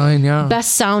sound design. Yeah,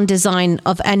 best sound design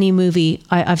of any movie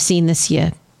I've seen this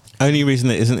year. Only reason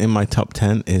it isn't in my top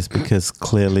 10 is because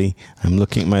clearly I'm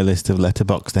looking at my list of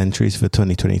Letterboxd entries for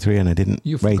 2023 and I didn't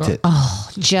rate it.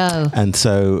 Oh, Joe. And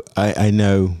so I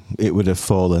know it would have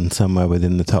fallen somewhere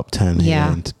within the top 10 here,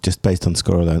 and just based on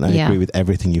score alone. I agree with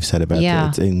everything you've said about it.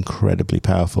 It's incredibly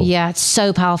powerful. Yeah, it's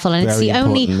so powerful. And Very it's the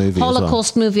only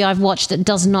Holocaust movie I've watched that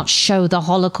does not show the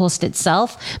Holocaust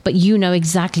itself, but you know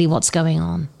exactly what's going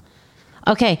on.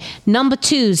 Okay, number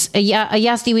 2s.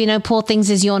 Yazdi, we know Poor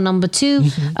Things is your number 2.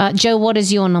 Joe, what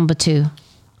is your number 2?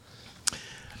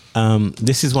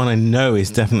 This is one I know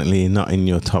is definitely not in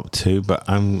your top 2, but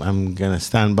I'm going to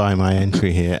stand by my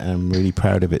entry here. I'm really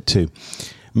proud of it too.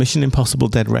 Mission Impossible: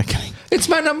 Dead Reckoning. It's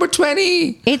my number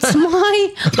 20. It's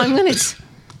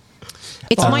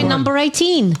my number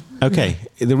 18. Okay,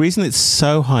 the reason it's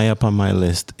so high up on my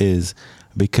list is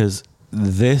because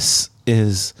this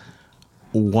is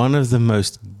one of the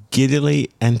most giddily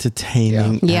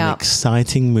entertaining and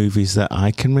exciting movies that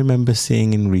I can remember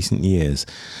seeing in recent years.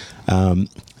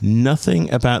 Nothing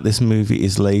about this movie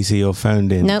is lazy or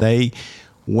phoned in. Nope. They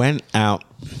went out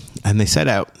and they set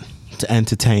out to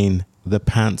entertain the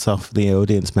pants off the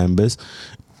audience members.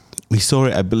 We saw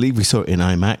it, I believe we saw it in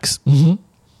IMAX.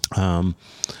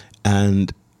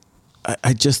 And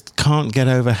I just can't get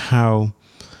over how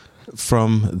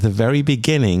from the very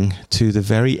beginning to the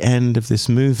very end of this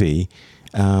movie,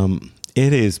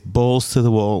 it is balls to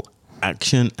the wall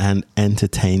action and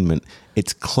entertainment.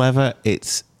 It's clever,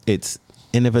 it's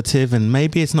innovative, and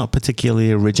maybe it's not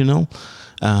particularly original,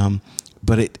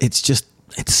 but it's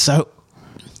so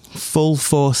full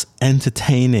force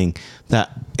entertaining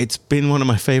that it's been one of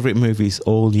my favorite movies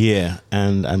all year,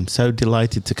 and I'm so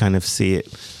delighted to kind of see it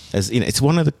as, it's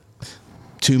one of the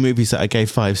 2 movies that I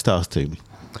gave 5 stars to.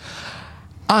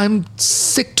 I'm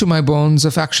sick to my bones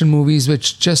of action movies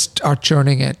which just are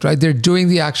churning it, right? They're doing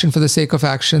the action for the sake of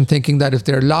action, thinking that if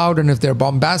they're loud and if they're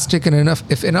bombastic and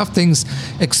if enough things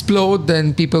explode,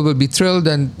 then people will be thrilled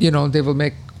and, they will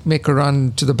make a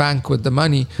run to the bank with the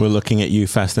money. We're looking at you,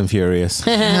 Fast and Furious.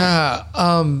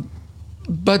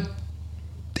 But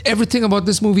everything about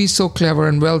this movie is so clever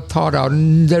and well thought out.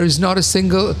 And there is not a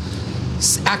single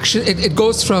action. It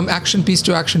goes from action piece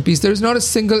to action piece. There is not a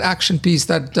single action piece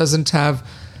that doesn't have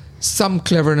some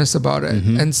cleverness about it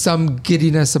and some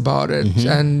giddiness about it.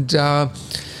 And,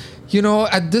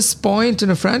 at this point in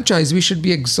a franchise, we should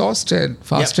be exhausted.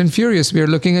 Fast and Furious, we are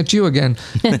looking at you again.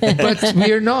 But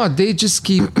we are not. They just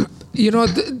keep...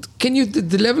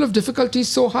 the level of difficulty is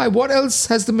so high. What else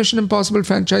has the Mission Impossible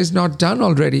franchise not done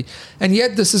already? And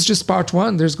yet this is just part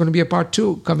 1. There's going to be a part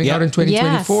 2 coming out in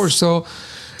 2024. Yes. So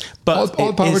but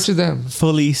all power to them.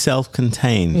 Fully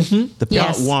self-contained. The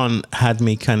part 1 had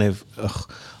me kind of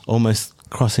almost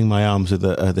crossing my arms with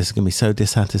this is going to be so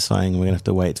dissatisfying. We're going to have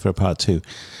to wait for a part 2.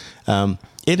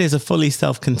 It is a fully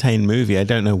self-contained movie. I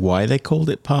don't know why they called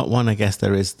it part 1. I guess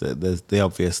there is the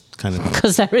obvious kind of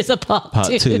because there is a part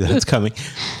 2 that's coming.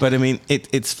 But I mean,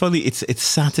 it's fully it's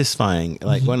satisfying.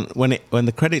 Like when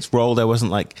the credits rolled, I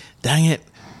wasn't like, dang it.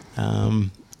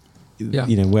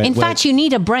 In fact, you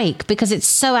need a break because it's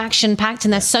so action-packed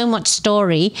and there's so much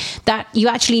story that you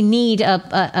actually need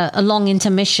a long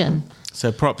intermission.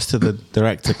 So props to the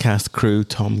director, cast, crew,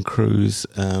 Tom Cruise,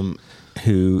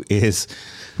 who is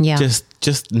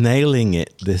just nailing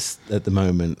it at the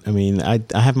moment. I mean, I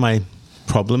have my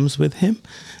problems with him.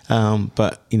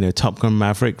 But Top Gun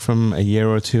Maverick from a year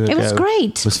or two ago, It was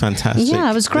great. Was fantastic.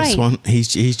 Yeah, it was great. This one,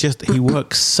 he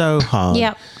works so hard.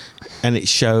 Yep. And it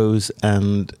shows.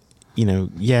 And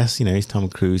yes, he's Tom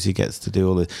Cruise. He gets to do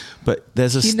all this, but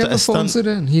there's He never phones it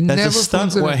in. He there's never a stunt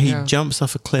phones it where in, he yeah. jumps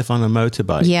off a cliff on a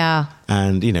motorbike. Yeah.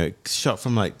 And shot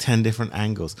from like 10 different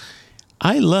angles.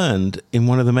 I learned in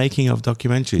one of the making of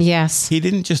documentaries. Yes. He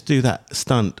didn't just do that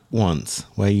stunt once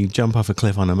where you jump off a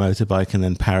cliff on a motorbike and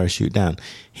then parachute down.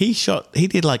 He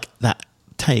did like that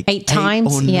take 8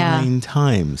 times, or 9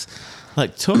 times.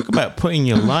 Like, talk about putting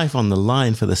your life on the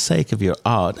line for the sake of your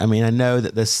art. I mean, I know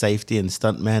that there's safety in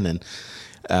stuntmen and,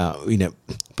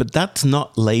 but that's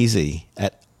not lazy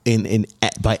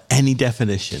by any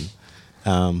definition.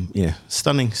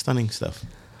 Stunning stuff.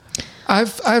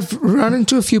 I've run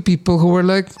into a few people who were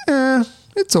like,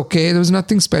 it's okay. There was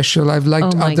nothing special. I've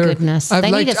liked Oh my goodness.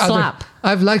 They need a slap.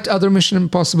 I've liked other Mission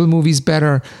Impossible movies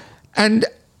better. And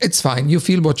it's fine. You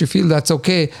feel what you feel. That's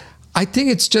okay. I think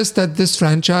it's just that this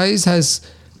franchise has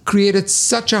created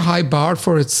such a high bar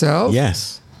for itself.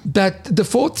 Yes. That the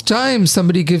 4th time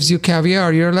somebody gives you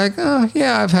caviar, you're like, oh,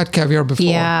 yeah, I've had caviar before.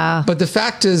 Yeah. But the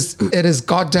fact is, it is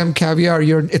goddamn caviar.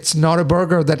 It's not a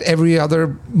burger that every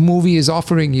other movie is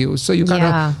offering you. So you kind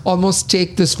Yeah. of almost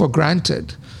take this for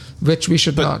granted, which we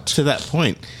should But not. to that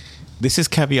point, this is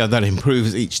caviar that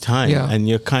improves each time. Yeah. And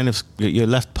you're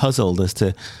left puzzled as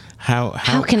to how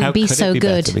can it be could so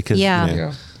good? better? Because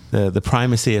Yeah. the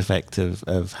primacy effect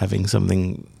of having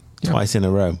something twice in a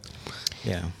row.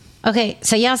 Yeah. Okay,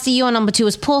 so Yazdi, your number 2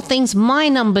 is Poor Things. My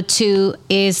number 2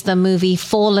 is the movie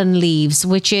Fallen Leaves,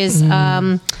 which is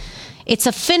it's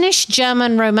a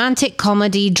Finnish-German romantic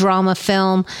comedy drama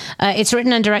film. It's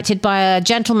written and directed by a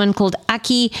gentleman called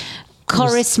Aki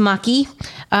Kaurismäki,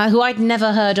 who I'd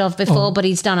never heard of before, but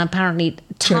he's done apparently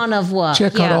a ton of work.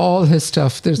 Check out all his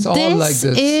stuff. There's all like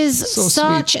this. Is so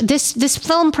such sweet. this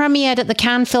film premiered at the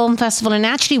Cannes Film Festival and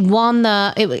actually won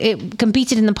it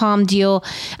competed in the Palme d'Or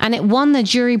and it won the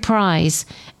jury prize.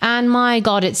 And my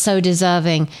God, it's so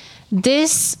deserving.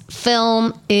 This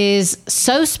film is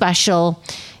so special.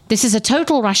 This is a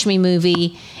total Rashmi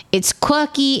movie. It's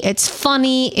quirky. It's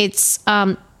funny. It's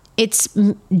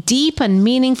deep and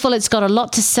meaningful. It's got a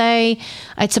lot to say.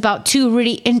 It's about 2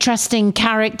 really interesting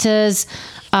characters.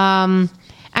 And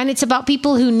it's about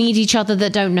people who need each other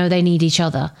that don't know they need each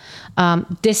other.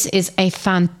 This is a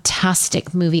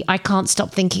fantastic movie. I can't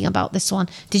stop thinking about this one.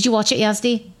 Did you watch it,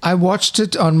 Yazdi? I watched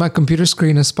it on my computer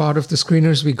screen as part of the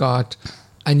screeners we got.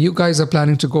 And you guys are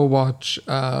planning to go watch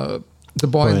The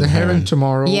Boy and the Heron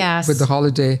tomorrow Yes. with the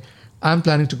holiday. I'm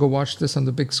planning to go watch this on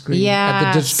the big screen at the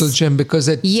Yes. digital gym because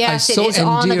it Yes, it is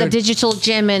on at the digital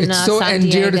gym in it's so San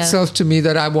endeared Diego. itself to me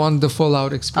that I want the full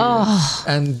out experience.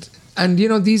 And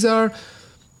these are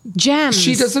Gems.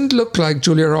 she doesn't look like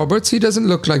Julia Roberts. He doesn't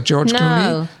look like George No.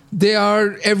 Clooney. They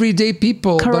are everyday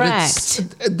people, Correct.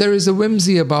 but there is a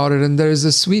whimsy about it and there is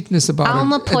a sweetness about Alma it.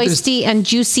 And there's- Poisty and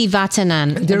Juicy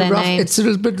Vatanen. They're their rough. names. It's a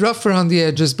little bit rough around the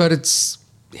edges, but it's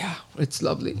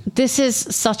lovely. This is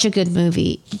such a good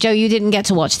movie. Joe, you didn't get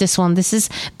to watch this one. This is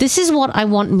what I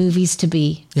want movies to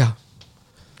be. Yeah.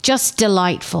 Just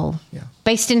delightful. Yeah.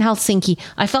 Based in Helsinki.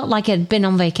 I felt like I'd been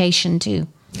on vacation too.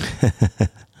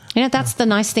 That's the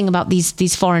nice thing about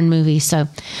these foreign movies. So,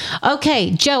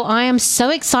 okay, Joe, I am so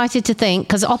excited to think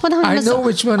because Oppenheimer's, I know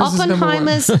which one is his number one.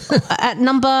 Oppenheimer's at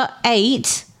number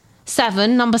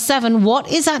 7. Number 7.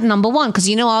 What is at number 1? Because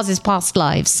ours is Past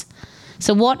Lives.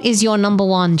 So, what is your number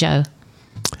 1, Joe?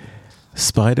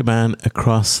 Spider-Man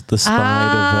Across the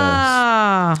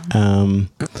Spider-Verse.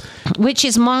 Which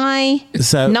is my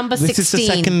number 16. This is the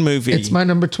second movie It's my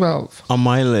number 12. on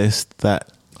my list that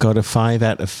got a 5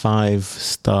 out of 5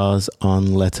 stars on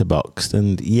Letterboxd.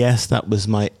 And yes, that was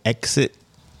my exit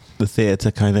the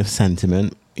theatre kind of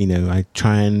sentiment. I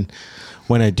try and,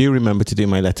 when I do remember to do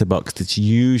my Letterboxd, it's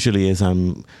usually as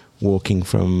I'm walking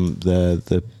from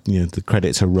the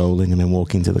credits are rolling and I'm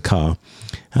walking to the car.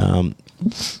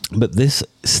 But this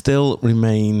still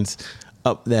remains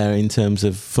up there in terms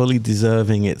of fully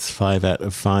deserving its 5 out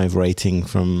of 5 rating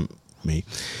from me.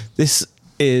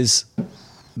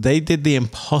 They did the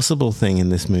impossible thing in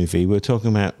this movie. We're talking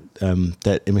about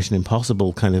that Mission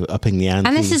Impossible kind of upping the ante.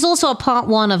 And this is also a part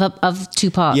 1 of 2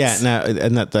 parts. Yeah, now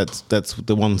and that's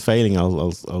the one failing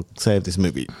I'll say of this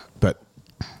movie. But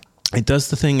it does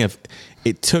the thing of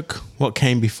it took what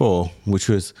came before, which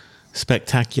was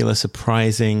spectacular,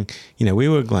 surprising. We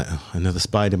were like, another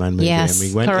Spider-Man movie, Yes, and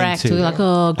we went correct. into We were like,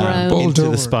 grown. into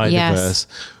Over. the Spider-Verse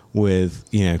with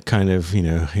here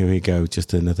we go,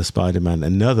 just another Spider-Man,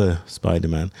 and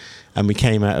we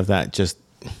came out of that just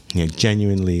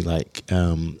genuinely like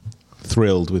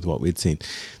thrilled with what we'd seen.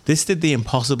 This did the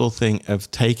impossible thing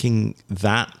of taking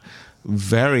that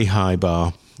very high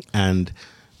bar and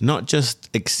not just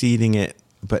exceeding it,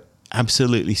 but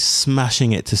absolutely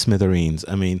smashing it to smithereens.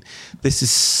 I mean, this is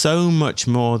so much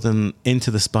more than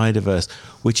Into the Spider-Verse,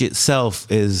 which itself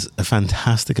is a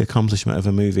fantastic accomplishment of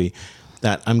a movie,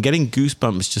 that I'm getting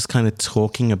goosebumps just kind of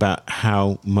talking about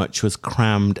how much was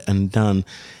crammed and done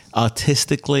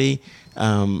artistically,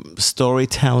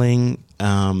 storytelling,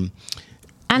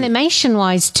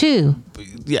 animation-wise too.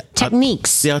 Yeah,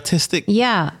 techniques. The artistic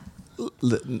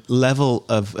level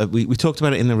of we talked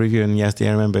about it in the review, and Yazdi,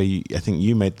 I remember I think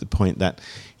you made the point that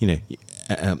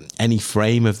any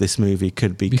frame of this movie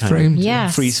could be kind framed.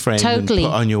 of freeze framed and put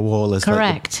on your wall as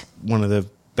correct, like one of the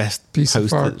best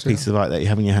pieces of art that you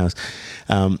have in your house.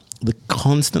 The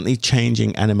constantly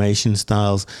changing animation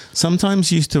styles,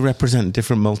 sometimes used to represent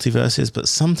different multiverses, but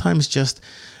sometimes just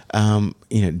done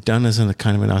as a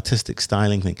kind of an artistic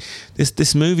styling thing.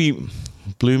 This movie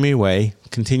blew me away,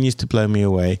 continues to blow me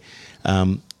away.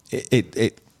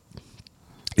 It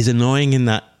is annoying in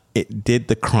that it did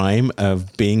the crime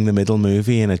of being the middle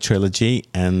movie in a trilogy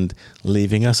and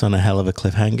leaving us on a hell of a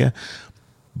cliffhanger.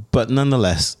 But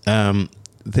nonetheless,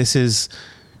 this is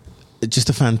just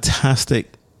a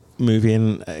fantastic movie.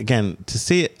 And again, to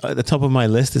see it at the top of my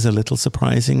list is a little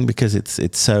surprising because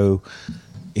it's so...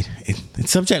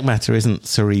 its subject matter isn't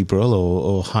cerebral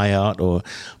or high art,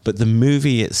 but the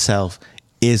movie itself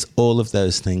is all of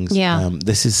those things. Yeah.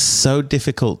 This is so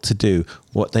difficult to do,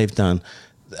 what they've done.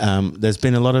 There's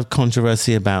been a lot of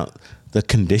controversy about the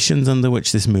conditions under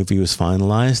which this movie was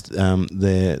finalized.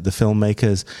 The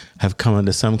filmmakers have come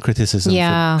under some criticism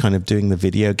for kind of doing the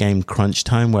video game crunch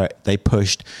time, where they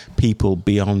pushed people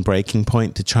beyond breaking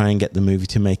point to try and get the movie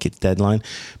to make its deadline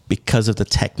because of the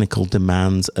technical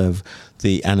demands of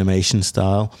the animation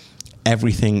style.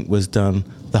 Everything was done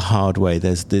the hard way.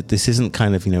 This isn't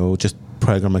kind of, we'll just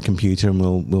program a computer and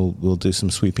we'll do some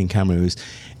sweeping camera moves.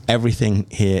 Everything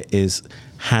here is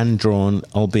hand drawn,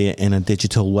 albeit in a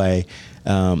digital way,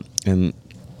 and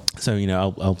so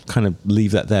I'll kind of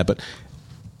leave that there. But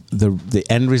the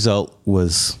end result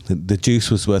was the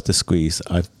juice was worth the squeeze.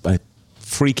 I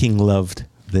freaking loved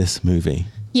this movie.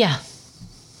 Yeah.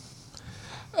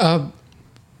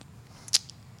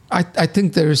 I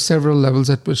think there are several levels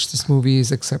at which this movie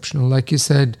is exceptional. Like you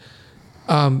said,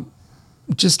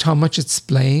 just how much it's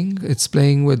playing. It's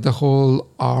playing with the whole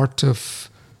art of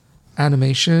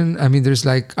animation. I mean, there's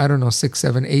 6,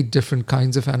 7, 8 different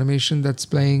kinds of animation that's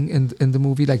playing in the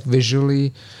movie, like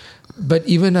visually. But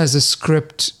even as a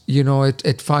script,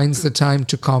 it finds the time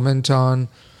to comment on,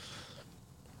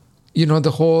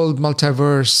 the whole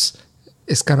multiverse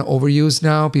is kind of overused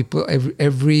now. People,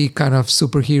 every kind of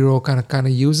superhero kind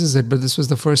of uses it. But this was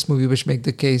the first movie which made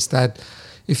the case that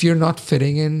if you're not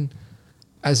fitting in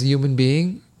as a human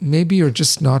being, maybe you're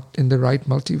just not in the right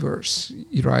multiverse,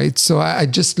 right? So I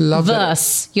just love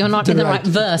verse. You're not in the right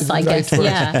verse, I guess.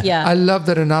 Verse. Yeah. I love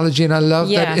that analogy, and I love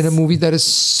that in a movie that is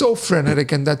so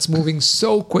frenetic and that's moving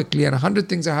so quickly, and 100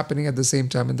 things are happening at the same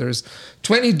time, and there's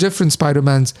 20 different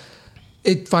Spider-Mans.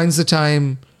 It finds the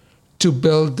time to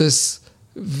build this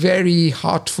very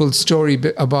heartful story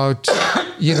about,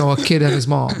 a kid and his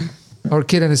mom, or a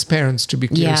kid and his parents, to be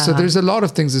clear. Yeah. So there's a lot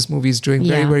of things this movie is doing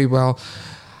very, very well.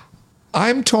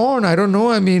 I'm torn. I don't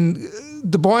know. I mean,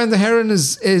 The Boy and the Heron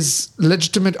is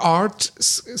legitimate art.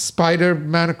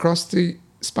 Spider-Man Across the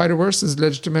Spider-Verse is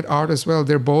legitimate art as well.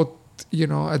 They're both,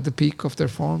 at the peak of their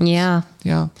form. Yeah.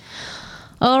 Yeah.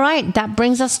 All right. That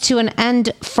brings us to an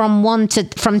end from 10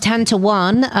 to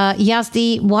 1.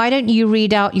 Yazdi, why don't you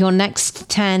read out your next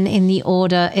 10 in the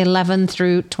order 11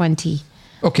 through 20?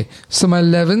 Okay. So my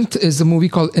 11th is a movie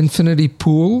called Infinity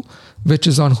Pool, which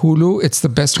is on Hulu. It's the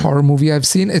best horror movie I've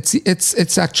seen.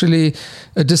 It's actually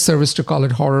a disservice to call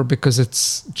it horror because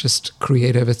it's just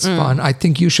creative. It's fun. I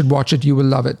think you should watch it. You will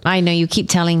love it. I know, you keep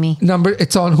telling me.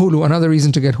 It's on Hulu. Another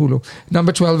reason to get Hulu.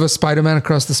 Number 12 was Spider-Man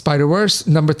Across the Spider-Verse.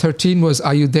 Number 13 was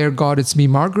Are You There, God? It's Me,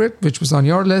 Margaret, which was on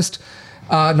your list.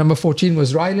 Number 14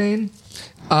 was Rylane.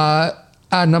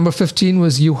 Number 15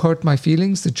 was You Hurt My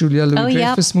Feelings, the Julia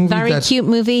Louis-Dreyfus movie. Very cute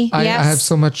movie. I have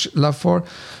so much love for.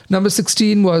 Number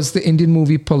 16 was the Indian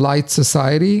movie Polite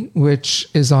Society, which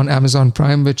is on Amazon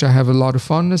Prime, which I have a lot of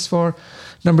fondness for.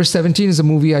 Number 17 is a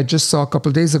movie I just saw a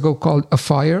couple of days ago called A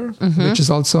Fire, which is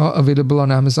also available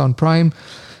on Amazon Prime.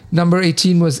 Number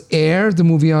 18 was Air, the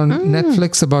movie on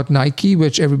Netflix about Nike,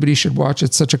 which everybody should watch.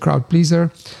 It's such a crowd pleaser.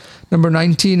 Number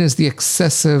 19 is the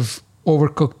excessive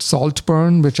Overcooked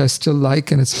Saltburn, which I still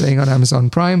like, and it's playing on Amazon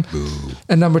Prime.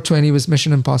 And number 20 was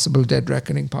Mission Impossible Dead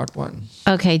Reckoning Part 1.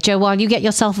 Okay, Joe, while you get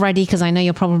yourself ready, because I know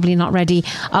you're probably not ready,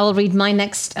 I will read my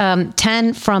next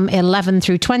 10 from 11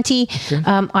 through 20. Okay.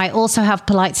 I also have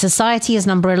Polite Society as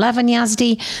number 11,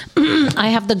 Yazdi. I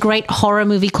have the great horror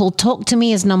movie called Talk to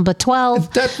Me as number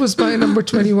 12. That was my number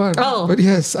 21. Oh. But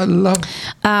yes, I love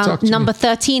Talk to Number Me.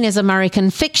 13 is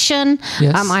American Fiction.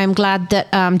 Yes. I am glad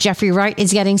that Jeffrey Wright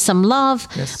is getting some love.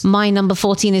 Yes. My number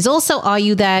 14 is also Are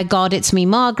You There, God, It's Me,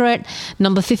 Margaret.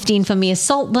 Number 15 for me is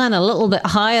Saltburn, a little bit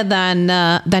higher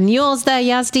than yours there,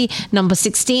 Yazdi. Number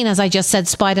 16, as I just said,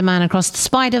 Spider-Man Across the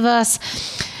Spider-Verse.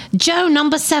 Joe,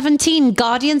 number 17,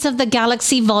 Guardians of the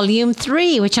Galaxy Volume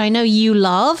 3, which I know you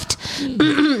loved.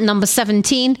 Number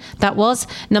 17, that was.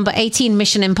 Number 18,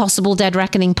 Mission Impossible Dead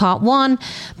Reckoning Part 1.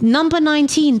 Number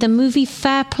 19, the movie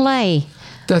Fair Play.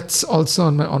 That's also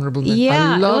on my honorable mention.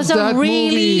 Yeah, I it love was that a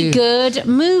really movie. good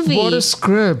movie. What a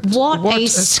script. What a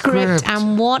script,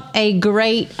 and what a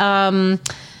great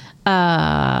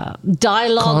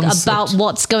dialogue Concept. about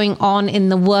what's going on in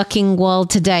the working world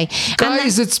today.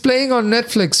 Guys, it's playing on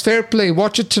Netflix. Fair Play.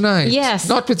 Watch it tonight. Yes.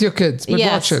 Not with your kids, but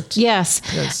watch it. Yes.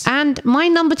 Yes. And my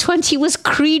number 20 was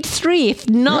Creed 3, if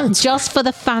not Yes. just for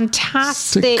the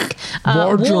fantastic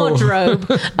wardrobe.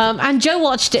 wardrobe. And Joe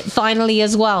watched it finally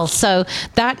as well. So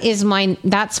that's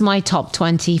my top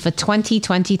 20 for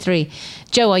 2023.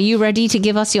 Joe, are you ready to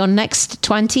give us your next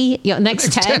 20, your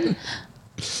next 10?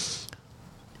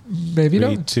 Maybe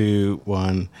 3, not. 2,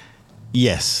 1.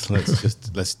 Yes,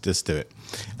 let's just do it.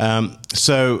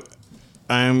 So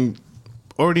I'm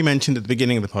already mentioned at the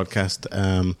beginning of the podcast,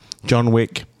 John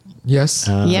Wick. Yes.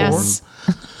 Yes.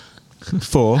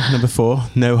 4, number 4,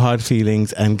 No Hard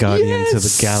Feelings and Guardians of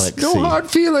the Galaxy. No Hard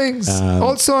Feelings.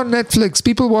 Also on Netflix.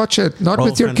 People watch it, not All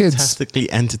with your kids. fantastically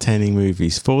entertaining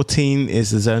movies. 14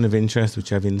 is The Zone of Interest,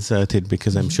 which I've inserted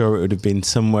because I'm sure it would have been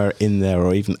somewhere in there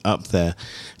or even up there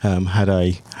had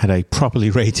I properly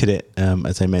rated it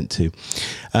as I meant to.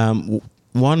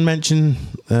 One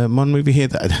movie here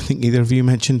that I don't think either of you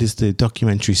mentioned is the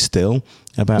documentary Still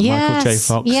about Michael J.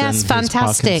 Fox and his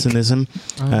fantastic.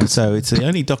 Parkinsonism. So it's the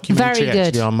only documentary Very good.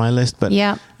 actually on my list, but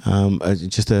Yeah.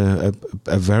 just a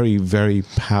very, very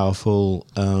powerful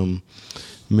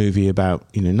movie about,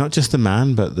 not just the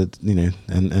man, but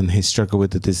and his struggle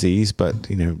with the disease, but,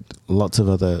 lots of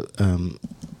other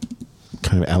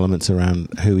kind of elements around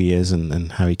who he is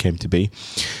and how he came to be.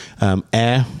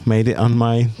 Air made it on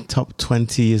my top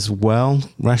 20 as well.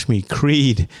 Rashmi,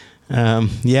 Creed.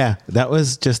 That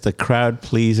was just a crowd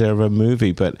pleaser of a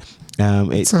movie, but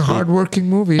It's a hard-working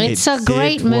movie. It's a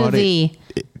great movie.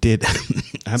 It did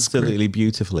absolutely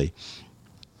beautifully.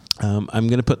 I'm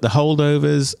going to put The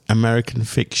Holdovers, American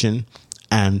Fiction,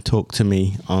 and Talk to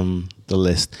Me on the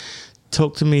list.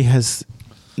 Talk to Me has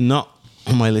not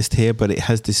on my list here, but it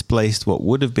has displaced what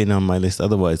would have been on my list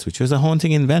otherwise, which was A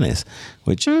Haunting in Venice,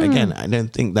 which again, I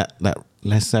don't think that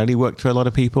necessarily worked for a lot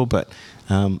of people, but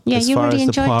as you far really as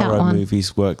the enjoyed that Poirot one.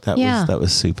 movies worked, that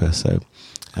was super. So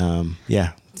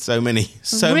so many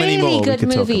Really more we good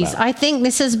could movies. talk about. I think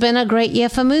this has been a great year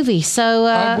for movies. So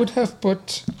I would have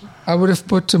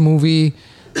put a movie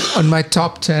on my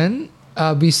top 10.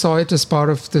 We saw it as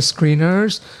part of the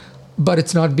screeners, but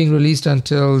it's not being released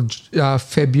until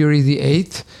February the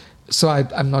 8th. So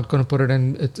I'm not going to put it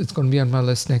in. It's going to be on my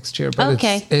list next year. But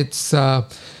Okay.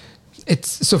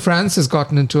 So France has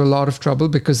gotten into a lot of trouble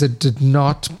because it did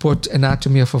not put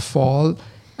Anatomy of a Fall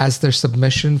as their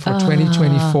submission for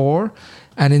 2024.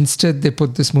 And instead, they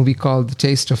put this movie called The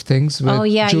Taste of Things with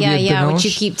Juliette Binoche. which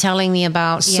you keep telling me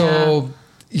about. So,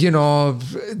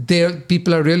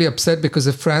 people are really upset because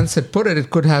if France had put it, it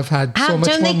could have had so much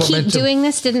don't more they momentum. keep doing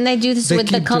this? Didn't they do this They with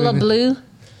the keep color doing it. blue?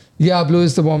 Yeah, blue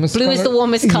is the warmest Blue color. is the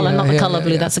warmest color, not the color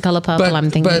blue. That's the color purple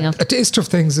I'm thinking of. A Taste of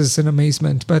Things is an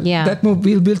amazement. But that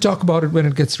movie, we'll talk about it when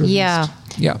it gets released.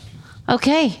 Yeah.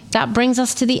 Okay, that brings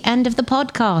us to the end of the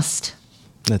podcast.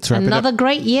 Let's wrap it Another up.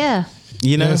 great year.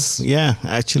 Yes.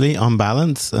 Actually, on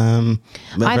balance, I've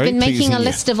been making a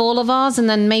list of all of ours, and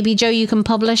then maybe, Joe, you can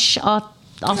publish our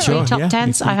three top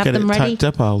tens. I have them ready. Typed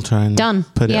up. I'll try and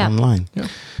put it online. Yeah.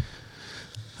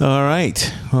 All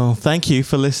right. Well, thank you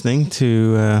for listening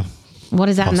to What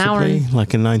is that, an hour? possibly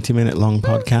like a 90-minute long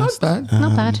podcast. Not bad.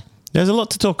 Not bad. There's a lot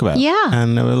to talk about. Yeah.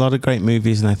 And there were a lot of great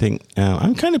movies, and I think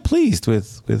I'm kind of pleased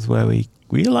with where we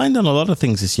aligned on a lot of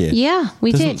things this year. Yeah,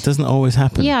 we did. Doesn't always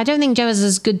happen. Yeah, I don't think Joe has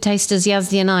as good taste as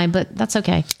Yazdi and I, but that's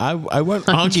okay. I won't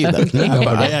argue that. No,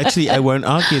 I won't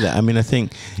argue that. I mean, I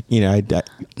think,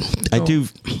 I do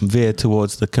veer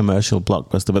towards the commercial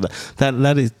blockbuster, but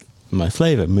that is my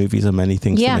flavor. Movies are many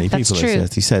things to Yeah, many that's people, true.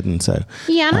 as he said, and so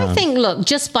Yeah, and I think, look,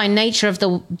 just by nature of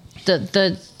the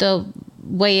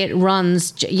way it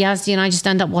runs, Yazdi and I just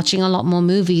end up watching a lot more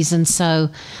movies, and so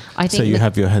I think so you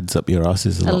have your heads up your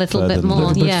asses a lot little further bit than more,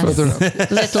 Little bit yes, further up.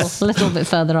 little bit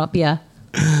further up, yeah.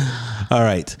 All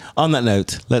right. On that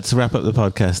note, let's wrap up the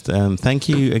podcast. Thank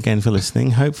you again for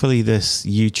listening. Hopefully this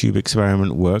YouTube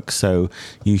experiment works. So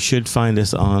you should find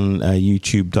us on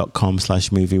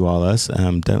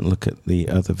youtube.com/moviewallahs. Don't look at the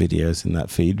other videos in that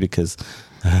feed because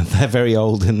they're very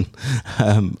old and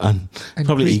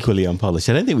probably Greek. equally unpolished.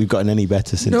 I don't think we've gotten any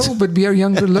better since. No, but we are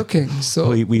younger looking, so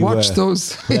We watch were.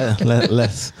 those.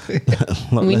 Less.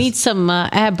 We need some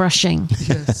airbrushing.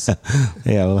 Yes.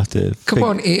 Yeah, we'll have to. Come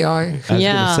on, AI. I was going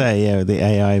Yeah. to say, the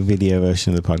AI video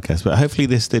version of the podcast. But hopefully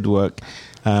this did work.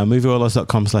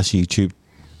 moviewallahs.com/YouTube.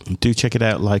 Do check it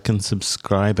out, like and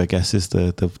subscribe, I guess is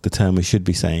the term we should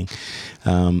be saying.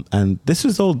 And this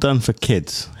was all done for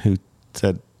kids who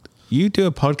said, you do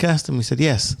a podcast? And we said,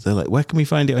 yes. They're like, where can we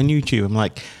find it on YouTube? I'm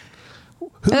like,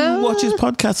 who watches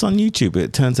podcasts on YouTube?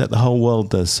 It turns out the whole world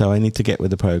does. So I need to get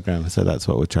with the program. So that's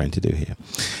what we're trying to do here.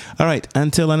 All right.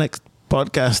 Until our next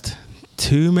podcast,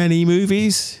 too many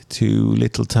movies, too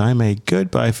little time. A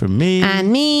goodbye from me. And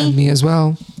me. And me as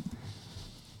well.